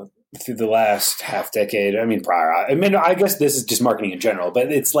 through the last half decade. I mean, I guess this is just marketing in general,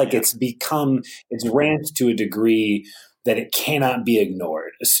 but it's like it's ramped to a degree that it cannot be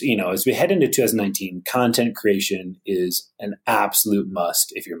ignored. As we head into 2019, content creation is an absolute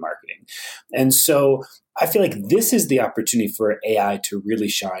must if you're marketing. And so I feel like this is the opportunity for AI to really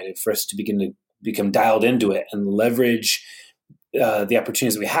shine and for us to begin to become dialed into it and leverage the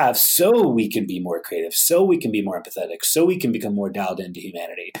opportunities that we have, so we can be more creative, so we can be more empathetic, so we can become more dialed into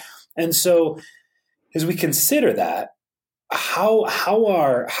humanity. And so as we consider that,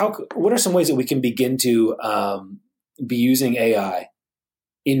 what are some ways that we can begin to be using AI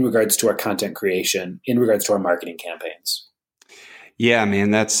in regards to our content creation, in regards to our marketing campaigns? Yeah,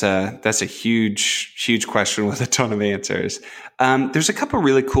 man, that's a huge question with a ton of answers. There's a couple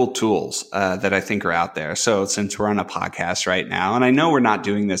really cool tools that I think are out there. So since we're on a podcast right now, and I know we're not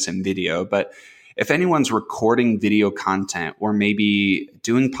doing this in video, but if anyone's recording video content or maybe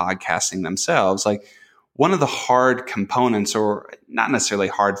doing podcasting themselves, like, one of the hard components, or not necessarily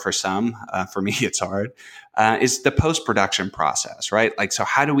hard for some, for me it's hard, is the post-production process, right? Like, so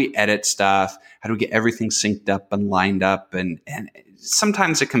how do we edit stuff? How do we get everything synced up and lined up? And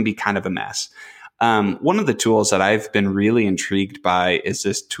sometimes it can be kind of a mess. One of the tools that I've been really intrigued by is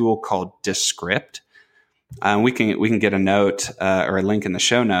this tool called Descript. We can get a note or a link in the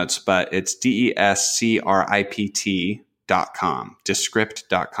show notes, but it's DESCRIPT.com,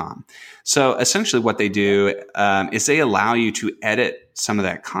 Descript.com. So essentially what they do is they allow you to edit some of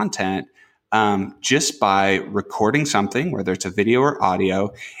that content just by recording something, whether it's a video or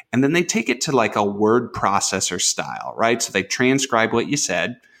audio, and then they take it to like a word processor style, right? So they transcribe what you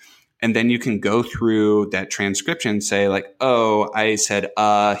said, and then you can go through that transcription and say like, oh, I said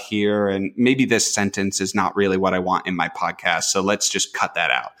here, and maybe this sentence is not really what I want in my podcast, so let's just cut that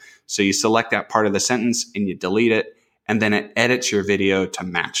out. So you select that part of the sentence and you delete it, and then it edits your video to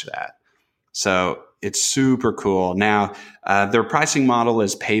match that. So it's super cool. Now, their pricing model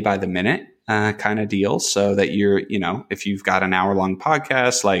is pay by the minute kind of deal, so that if you've got an hour-long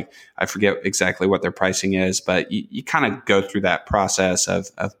podcast, like, I forget exactly what their pricing is, but you kind of go through that process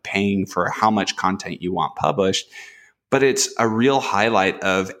of paying for how much content you want published. but it's a real highlight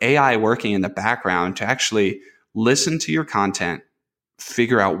of AI working in the background to actually listen to your content,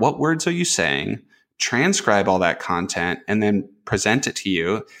 figure out what words are you saying, transcribe all that content, and then present it to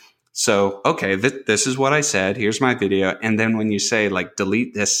you. So, okay, this is what I said. Here's my video. And then when you say like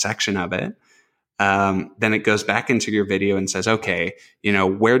delete this section of it, then it goes back into your video and says, okay,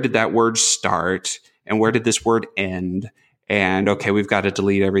 where did that word start and where did this word end? And okay, we've got to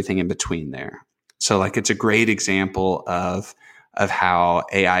delete everything in between there. So like, it's a great example of how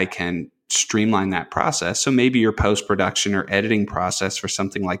AI can streamline that process. So maybe your post-production or editing process for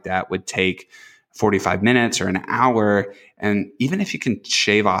something like that would take 45 minutes or an hour. And even if you can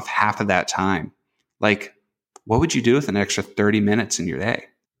shave off half of that time, like what would you do with an extra 30 minutes in your day?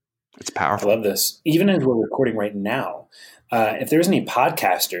 It's powerful. I love this. Even as we're recording right now, if there's any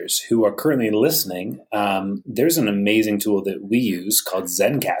podcasters who are currently listening, there's an amazing tool that we use called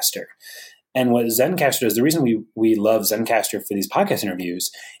Zencastr. And what Zencastr is, the reason we love Zencastr for these podcast interviews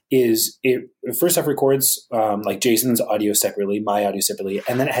is it first off records like Jason's audio separately, my audio separately,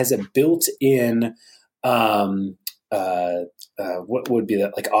 and then it has a built-in what would be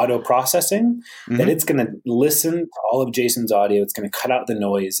that, like auto processing, that it's going to listen to all of Jason's audio. It's going to cut out the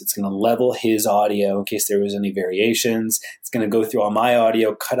noise. It's going to level his audio in case there was any variations. It's going to go through all my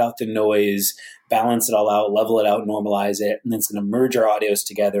audio, cut out the noise, balance it all out, level it out, normalize it. And then it's going to merge our audios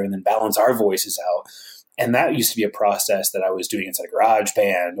together and then balance our voices out. And that used to be a process that I was doing inside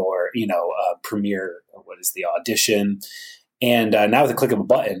GarageBand or, Premiere, or what is the Audition. And now with a click of a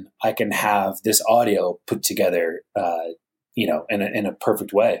button, I can have this audio put together, in a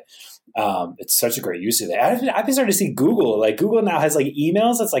perfect way. It's such a great use of it. I've been starting to see Google. Like Google now has like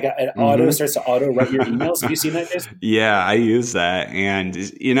emails. It's like an auto starts to auto write your emails. Have you seen that, Jason? Yeah, I use that, and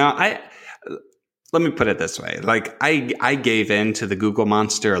let me put it this way: like I gave in to the Google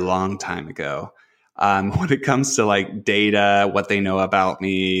monster a long time ago. When it comes to like data, what they know about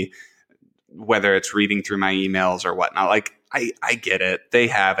me, whether it's reading through my emails or whatnot, like I get it. They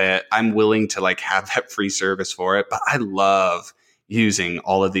have it. I'm willing to like have that free service for it, but I love using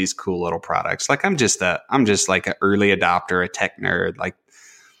all of these cool little products. Like I'm just like an early adopter, a tech nerd. Like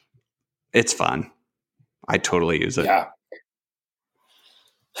it's fun. I totally use it. Yeah.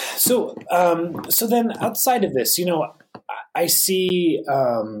 So then outside of this, I see,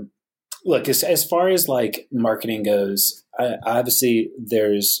 look, as far as like marketing goes, obviously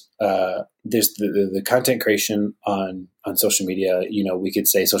there's the content creation on social media. We could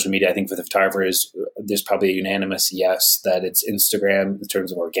say social media. I think for the photographers, there's probably a unanimous yes that it's Instagram in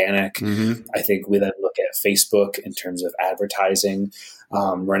terms of organic. Mm-hmm. I think we then look at Facebook in terms of advertising,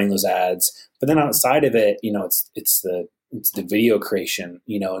 running those ads. But then outside of it, it's the video creation,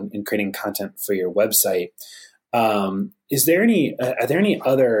 and creating content for your website. Are there any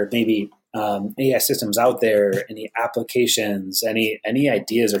other maybe AI systems out there, any applications, any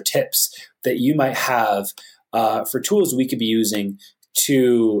ideas or tips that you might have for tools we could be using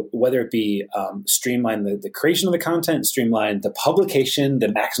to, whether it be streamline the creation of the content, streamline the publication, the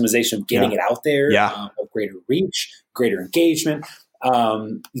maximization of getting it out there, of greater reach, greater engagement?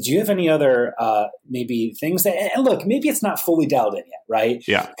 Do you have any other maybe things that, and look, maybe it's not fully dialed in yet, right?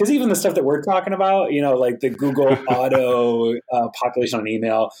 Yeah. Because even the stuff that we're talking about, like the Google auto population on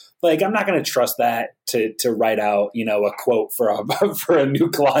email, like I'm not going to trust that to write out, a quote for a new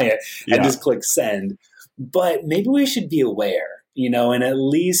client and just click send. But maybe we should be aware, and at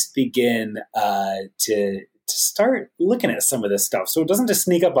least begin to start looking at some of this stuff so it doesn't just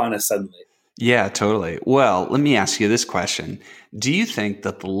sneak up on us suddenly. Yeah, totally. Well, let me ask you this question. Do you think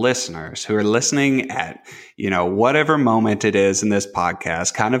that the listeners who are listening at, whatever moment it is in this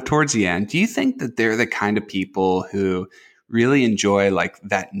podcast, kind of towards the end, do you think that they're the kind of people who really enjoy like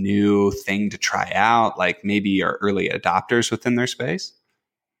that new thing to try out, like maybe are early adopters within their space?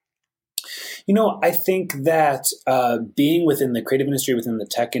 I think that being within the creative industry, within the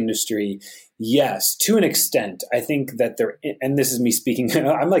tech industry, yes, to an extent. I think that and this is me speaking,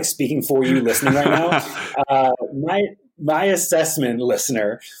 I'm like speaking for you listening right now. My assessment,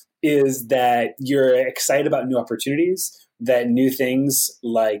 listener, is that you're excited about new opportunities, that new things,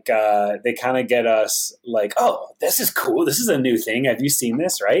 like they kind of get us like, oh, this is cool. This is a new thing. Have you seen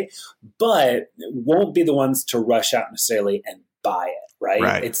this, right? But won't be the ones to rush out necessarily and buy it.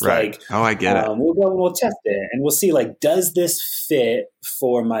 Right. It's like, oh, I get it. We'll go and we'll test it and we'll see, like, does this fit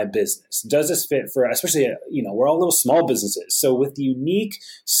for my business? Does this fit for, especially, we're all little small businesses. So with the unique,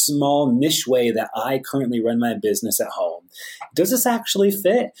 small niche way that I currently run my business at home, does this actually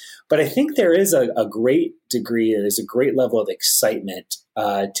fit? But I think there is a great degree, there's a great level of excitement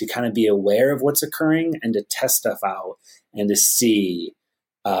to kind of be aware of what's occurring and to test stuff out and to see,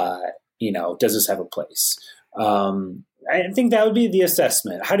 does this have a place? I think that would be the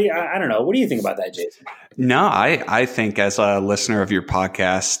assessment. How do you? I don't know. What do you think about that, Jason? No, I think as a listener of your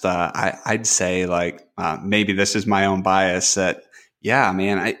podcast, I'd say maybe this is my own bias that, yeah,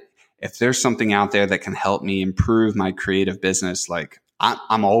 man, if there's something out there that can help me improve my creative business, like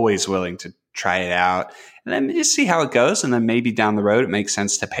I'm always willing to try it out and then just see how it goes. And then maybe down the road, it makes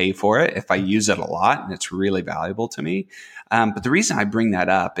sense to pay for it if I use it a lot and it's really valuable to me. But the reason I bring that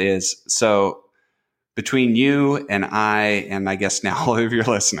up is so between you and I guess now all of your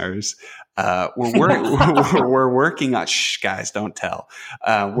listeners, we're working on, guys, don't tell.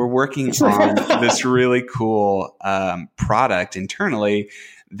 We're working on this really cool product internally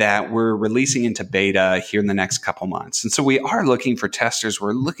that we're releasing into beta here in the next couple months. And so we are looking for testers.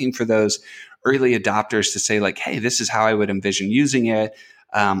 We're looking for those early adopters to say like, hey, this is how I would envision using it.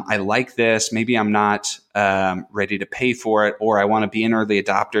 I like this. Maybe I'm not ready to pay for it, or I want to be an early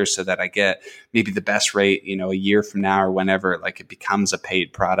adopter so that I get maybe the best rate, a year from now or whenever like it becomes a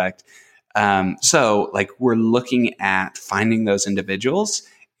paid product. So like we're looking at finding those individuals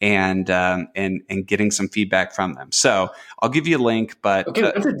and getting some feedback from them. So I'll give you a link, but okay,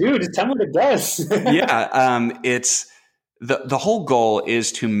 what to do? Just tell me what it does. Yeah. It's the whole goal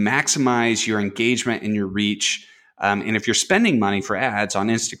is to maximize your engagement and your reach. And if you're spending money for ads on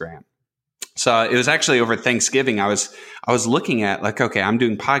Instagram. So it was actually over Thanksgiving. I was looking at like, okay, I'm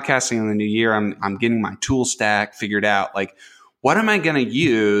doing podcasting in the new year. I'm getting my tool stack figured out. Like, what am I going to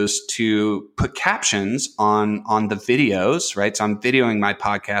use to put captions on the videos, right? So I'm videoing my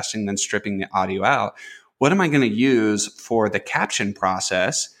podcasting, then stripping the audio out. What am I going to use for the caption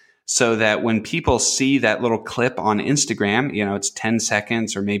process so that when people see that little clip on Instagram, it's 10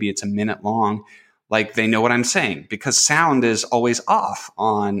 seconds or maybe it's a minute long, like they know what I'm saying, because sound is always off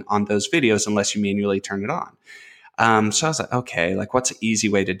on those videos unless you manually turn it on. So I was like, okay, like what's an easy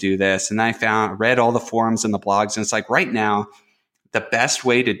way to do this? And I read all the forums and the blogs, and it's like right now, the best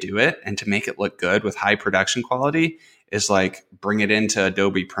way to do it and to make it look good with high production quality is like bring it into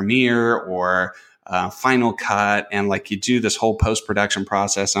Adobe Premiere or Final Cut, and like you do this whole post-production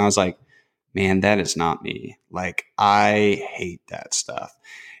process. And I was like, man, that is not me. Like I hate that stuff.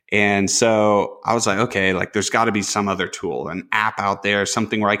 And so I was like, okay, like there's got to be some other tool, an app out there,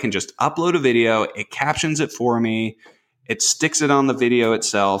 something where I can just upload a video, it captions it for me, it sticks it on the video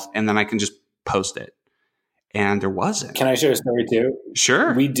itself, and then I can just post it. And there wasn't. Can I share a story too?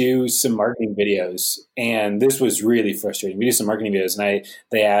 Sure. We do some marketing videos, and this was really frustrating. We do some marketing videos, and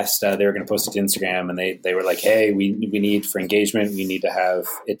they asked, they were going to post it to Instagram, and they were like, hey, we need for engagement, we need to have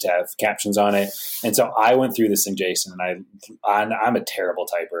captions on it. And so I went through this thing, Jason, and I'm a terrible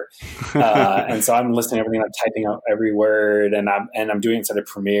typer. And so I'm listening to everything, I'm typing out every word, and I'm doing it inside of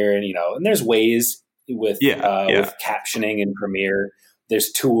Premiere, and there's ways with captioning in Premiere. There's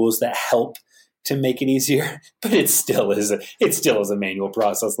tools that help to make it easier, but it still is a manual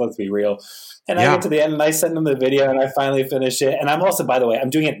process. Let's be real. And I get to the end and I send them the video and I finally finish it. And I'm also, by the way, I'm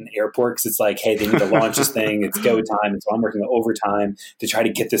doing it in airport because it's like, hey, they need to launch this thing. It's go time. And so I'm working overtime to try to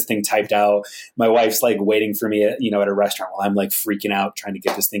get this thing typed out. My wife's like waiting for me at a restaurant while I'm like freaking out trying to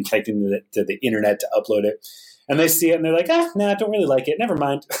get this thing connected to the internet to upload it. And they see it and they're like, I don't really like it. Never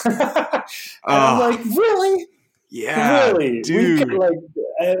mind. And I'm like, really? Yeah, really? dude. We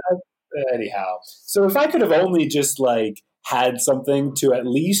could anyhow, so if I could have only just like had something to at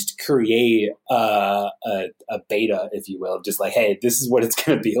least create a beta, if you will, just like, hey, this is what it's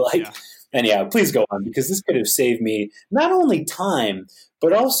going to be like. Yeah. Anyhow, please go on, because this could have saved me not only time,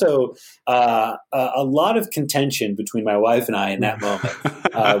 but also a lot of contention between my wife and I in that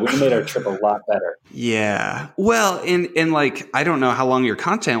moment, which made our trip a lot better. Yeah. Well, and like, I don't know how long your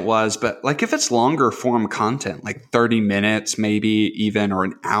content was, but like if it's longer form content, like 30 minutes, maybe even, or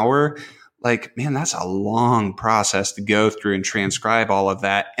an hour, like, man, that's a long process to go through and transcribe all of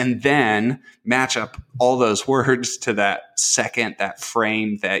that and then match up all those words to that second, that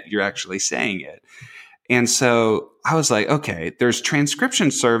frame that you're actually saying it. And so I was like, okay, there's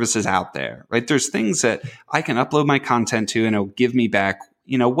transcription services out there, right? There's things that I can upload my content to and it'll give me back,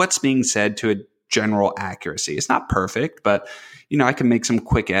 what's being said to a general accuracy. It's not perfect, but, I can make some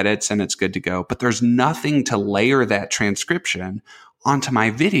quick edits and it's good to go. But there's nothing to layer that transcription onto my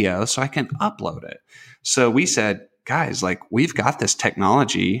video so I can upload it. So we said, guys, like we've got this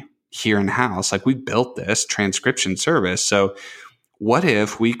technology here in house, like we built this transcription service. So what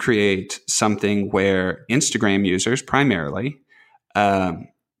if we create something where Instagram users primarily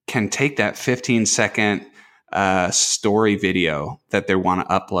can take that 15-second story video that they want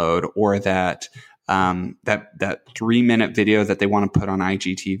to upload, or that 3-minute video that they want to put on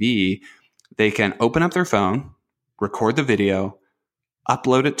IGTV, they can open up their phone, record the video,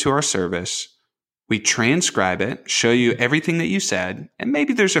 upload it to our service. We transcribe it, show you everything that you said, and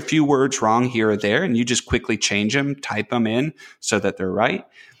maybe there's a few words wrong here or there, and you just quickly change them, type them in so that they're right.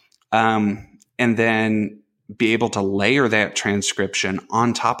 And then be able to layer that transcription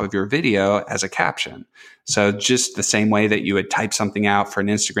on top of your video as a caption. So just the same way that you would type something out for an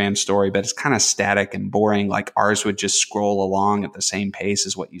Instagram story, but it's kind of static and boring, like ours would just scroll along at the same pace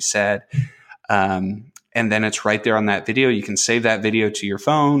as what you said. And then it's right there on that video. You can save that video to your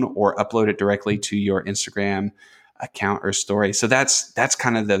phone or upload it directly to your Instagram account or story. So that's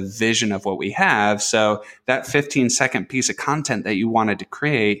kind of the vision of what we have. So that 15-second piece of content that you wanted to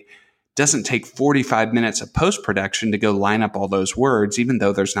create doesn't take 45 minutes of post-production to go line up all those words, even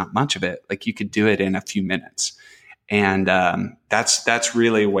though there's not much of it. Like you could do it in a few minutes. And that's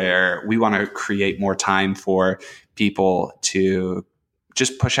really where we want to create more time for people to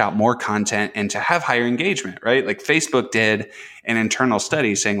just push out more content and to have higher engagement, right? Like Facebook did an internal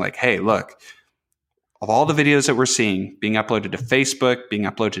study saying like, hey, look, of all the videos that we're seeing being uploaded to Facebook, being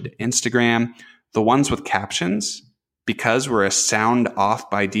uploaded to Instagram, the ones with captions, because we're a sound off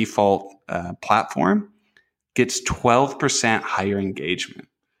by default platform, gets 12% higher engagement,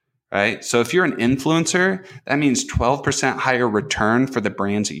 right? So if you're an influencer, that means 12% higher return for the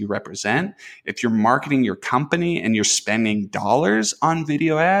brands that you represent. If you're marketing your company and you're spending dollars on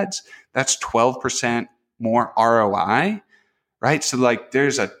video ads, that's 12% more ROI, right? So like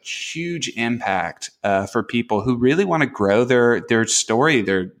there's a huge impact for people who really want to grow their story,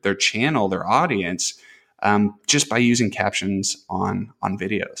 their channel, their audience, just by using captions on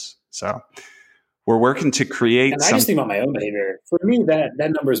videos. So we're working to create. And I just think about my own behavior. For me, that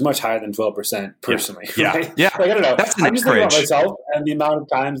number is much higher than 12% personally. Yeah. Right? Yeah. Like, I don't know. That's I just think about myself and the amount of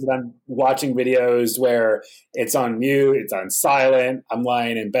times that I'm watching videos where it's on mute, it's on silent. I'm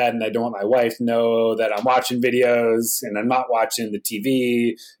lying in bed and I don't want my wife to know that I'm watching videos and I'm not watching the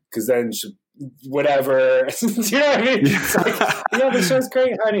TV because then whatever. Do you know what I mean? It's like, the show's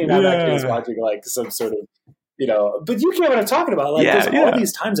great, honey. And I'm actually just watching like some sort of, but you get what I'm talking about. Like there's all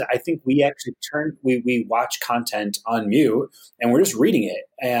these times that I think we actually we watch content on mute and we're just reading it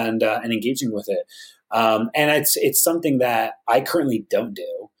and engaging with it. And it's something that I currently don't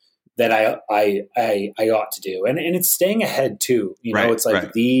do that I ought to do. And it's staying ahead too. It's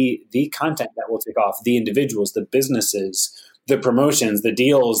like the content that will take off, the individuals, the businesses, the promotions, the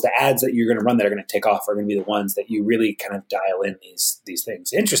deals, the ads that you're going to run that are going to take off are going to be the ones that you really kind of dial in these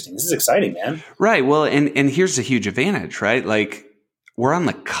things. Interesting. This is exciting, man. Right. Well, and here's the huge advantage, right? Like we're on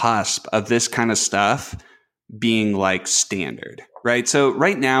the cusp of this kind of stuff being like standard, right? So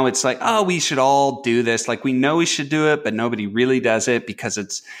right now it's like, oh, we should all do this. Like we know we should do it, but nobody really does it because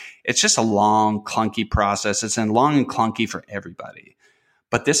it's just a long, clunky process. It's long and clunky for everybody.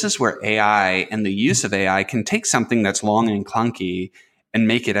 But this is where AI and the use of AI can take something that's long and clunky and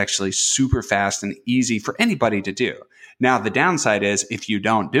make it actually super fast and easy for anybody to do. Now, the downside is if you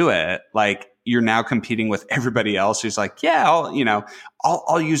don't do it, like you're now competing with everybody else who's like, yeah,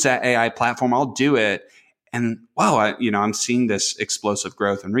 I'll use that AI platform. I'll do it. And wow, I'm seeing this explosive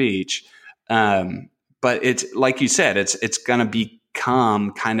growth and reach. But it's like you said, it's going to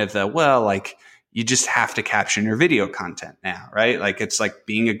become kind of you just have to caption your video content now, right? Like it's like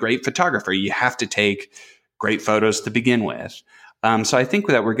being a great photographer. You have to take great photos to begin with. So I think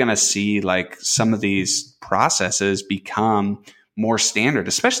that we're going to see like some of these processes become more standard,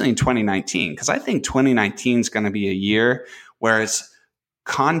 especially in 2019, because I think 2019 is going to be a year where it's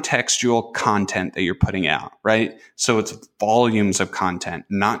contextual content that you're putting out, right? So it's volumes of content,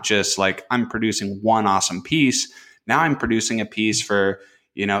 not just like I'm producing one awesome piece. Now I'm producing a piece for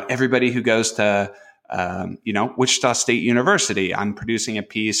everybody who goes to, Wichita State University. I'm producing a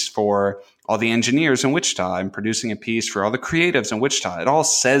piece for all the engineers in Wichita. I'm producing a piece for all the creatives in Wichita. It all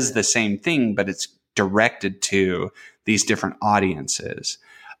says the same thing, but it's directed to these different audiences.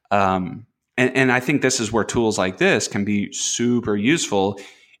 And I think this is where tools like this can be super useful.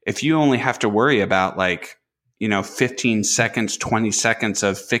 If you only have to worry about 15 seconds, 20 seconds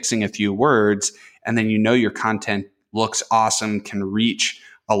of fixing a few words, and then your content looks awesome, can reach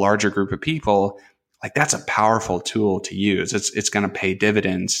a larger group of people, like that's a powerful tool to use. It's going to pay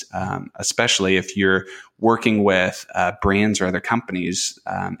dividends, especially if you're working with brands or other companies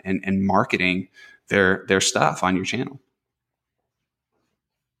and marketing their stuff on your channel.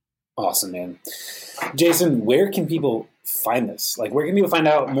 Awesome, man. Jason, where can people find this? Like, where can people find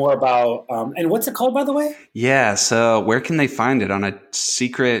out more about, and what's it called, by the way? Yeah. So where can they find it? On a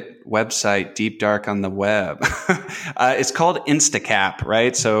secret website, deep dark on the web. It's called Instacap,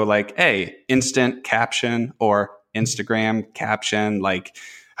 right? So like, hey, instant caption or Instagram caption, like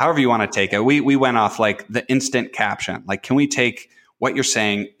however you want to take it. We went off like the instant caption. Like, can we take what you're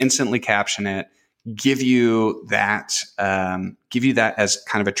saying, instantly caption it, give you that as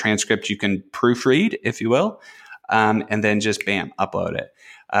kind of a transcript you can proofread, if you will, and then just bam, upload it.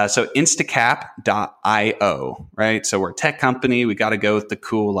 So instacap.io, right? So we're a tech company. We got to go with the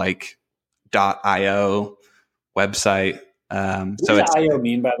cool like .io website. What does IO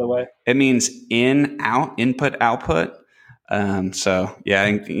mean, by the way? It means input, output. So yeah,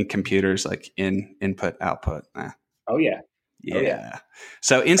 in computers, like input, output. Oh yeah. Yeah. Oh, yeah.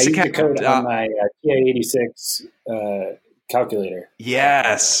 So I use Instacap the code on my TA86 calculator.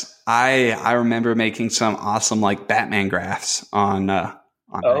 Yes. I remember making some awesome like Batman graphs on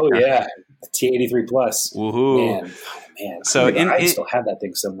oh yeah. T83 Plus. Woohoo. Man. So I still have that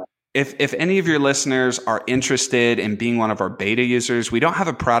thing somewhere. If any of your listeners are interested in being one of our beta users, we don't have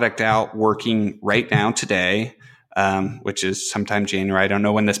a product out working right now today, which is sometime January. I don't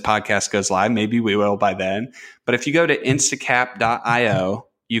know when this podcast goes live. Maybe we will by then. But if you go to instacap.io,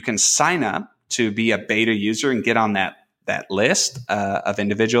 you can sign up to be a beta user and get on that list of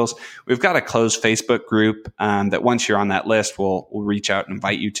individuals. We've got a closed Facebook group that once you're on that list, we'll reach out and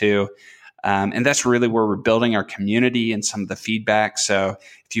invite you to. And that's really where we're building our community and some of the feedback. So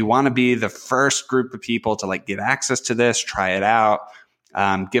if you want to be the first group of people to like get access to this, try it out,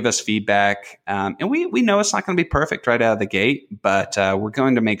 give us feedback. And we know it's not going to be perfect right out of the gate, but we're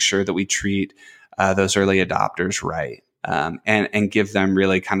going to make sure that we treat those early adopters right, and give them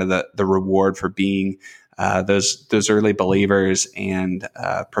really kind of the reward for being those early believers and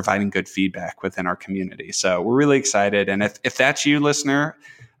providing good feedback within our community. So we're really excited. And if that's you, listener,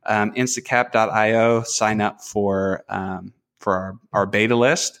 instacap.io, sign up for our beta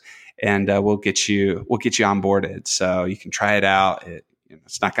list, and we'll get you onboarded so you can try it out.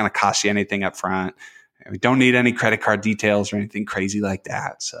 It's not going to cost you anything up front. We don't need any credit card details or anything crazy like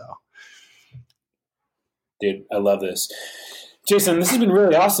that. So, dude, I love this. Jason, this has been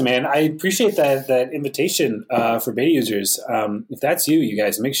really awesome, man. I appreciate that invitation for beta users. If that's you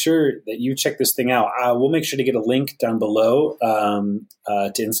guys, make sure that you check this thing out. We'll make sure to get a link down below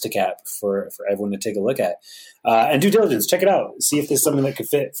to Instacap for everyone to take a look at. And due diligence, check it out. See if there's something that could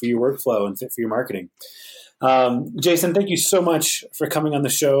fit for your workflow and fit for your marketing. Jason, thank you so much for coming on the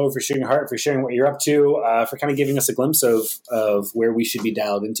show, for sharing your heart, for sharing what you're up to, for kind of giving us a glimpse of where we should be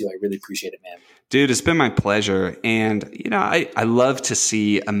dialed into. I really appreciate it, man. Dude, it's been my pleasure. And, I love to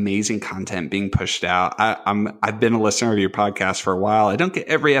see amazing content being pushed out. I've been a listener of your podcast for a while. I don't get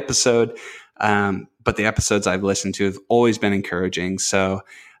every episode, but the episodes I've listened to have always been encouraging. So,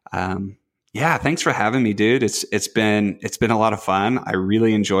 thanks for having me, dude. It's been a lot of fun. I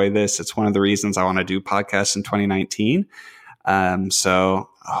really enjoy this. It's one of the reasons I want to do podcasts in 2019. So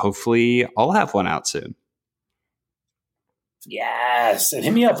hopefully I'll have one out soon. Yes. And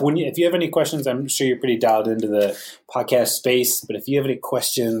hit me up if you have any questions. I'm sure you're pretty dialed into the podcast space, but if you have any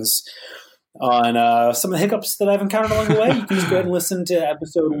questions on some of the hiccups that I've encountered along the way, you can just go ahead and listen to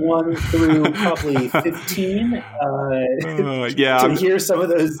episode 1 through probably 15 to hear some of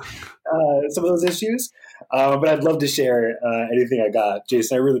those issues. But I'd love to share anything I got.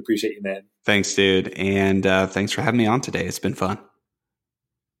 Jason, I really appreciate you, man. Thanks, dude. And thanks for having me on today. It's been fun.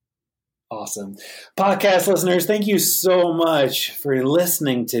 Awesome. Podcast listeners, thank you so much for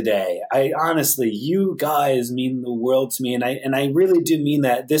listening today. I honestly, you guys mean the world to me. And I really do mean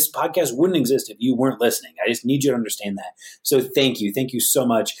that. This podcast wouldn't exist if you weren't listening. I just need you to understand that. So thank you. Thank you so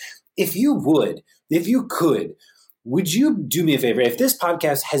much. If you could, would you do me a favor? If this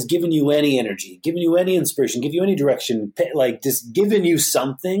podcast has given you any energy, given you any inspiration, give you any direction, like just given you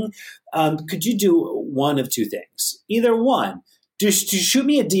something, could you do one of two things? Either one, just shoot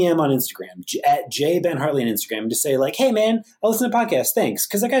me a DM on Instagram at jbenhartley on Instagram to say like, hey man, I listen to podcasts. Thanks.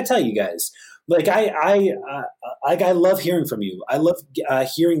 Cause I got to tell you guys, like I love hearing from you. I love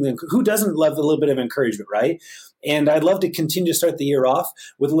hearing them. Who doesn't love a little bit of encouragement, right? And I'd love to continue to start the year off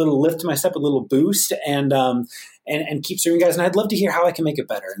with a little lift to my step, a little boost, and keep serving you guys. And I'd love to hear how I can make it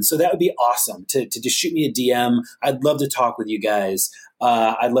better. And so that would be awesome to just shoot me a DM. I'd love to talk with you guys.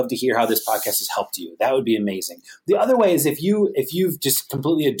 I'd love to hear how this podcast has helped you. That would be amazing. The other way is if you've just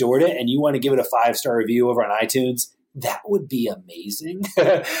completely adored it and you want to give it a 5-star review over on iTunes, that would be amazing.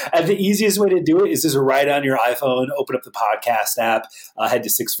 And the easiest way to do it is just right on your iPhone, open up the podcast app, head to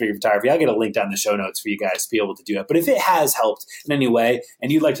Six Figure Photography. I'll get a link down in the show notes for you guys to be able to do it. But if it has helped in any way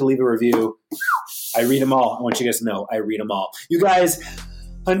and you'd like to leave a review, I read them all. I want you guys to know I read them all. You guys,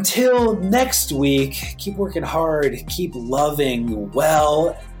 until next week, keep working hard, keep loving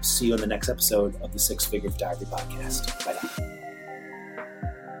well. See you on the next episode of the Six Figure Photography Podcast. Bye now.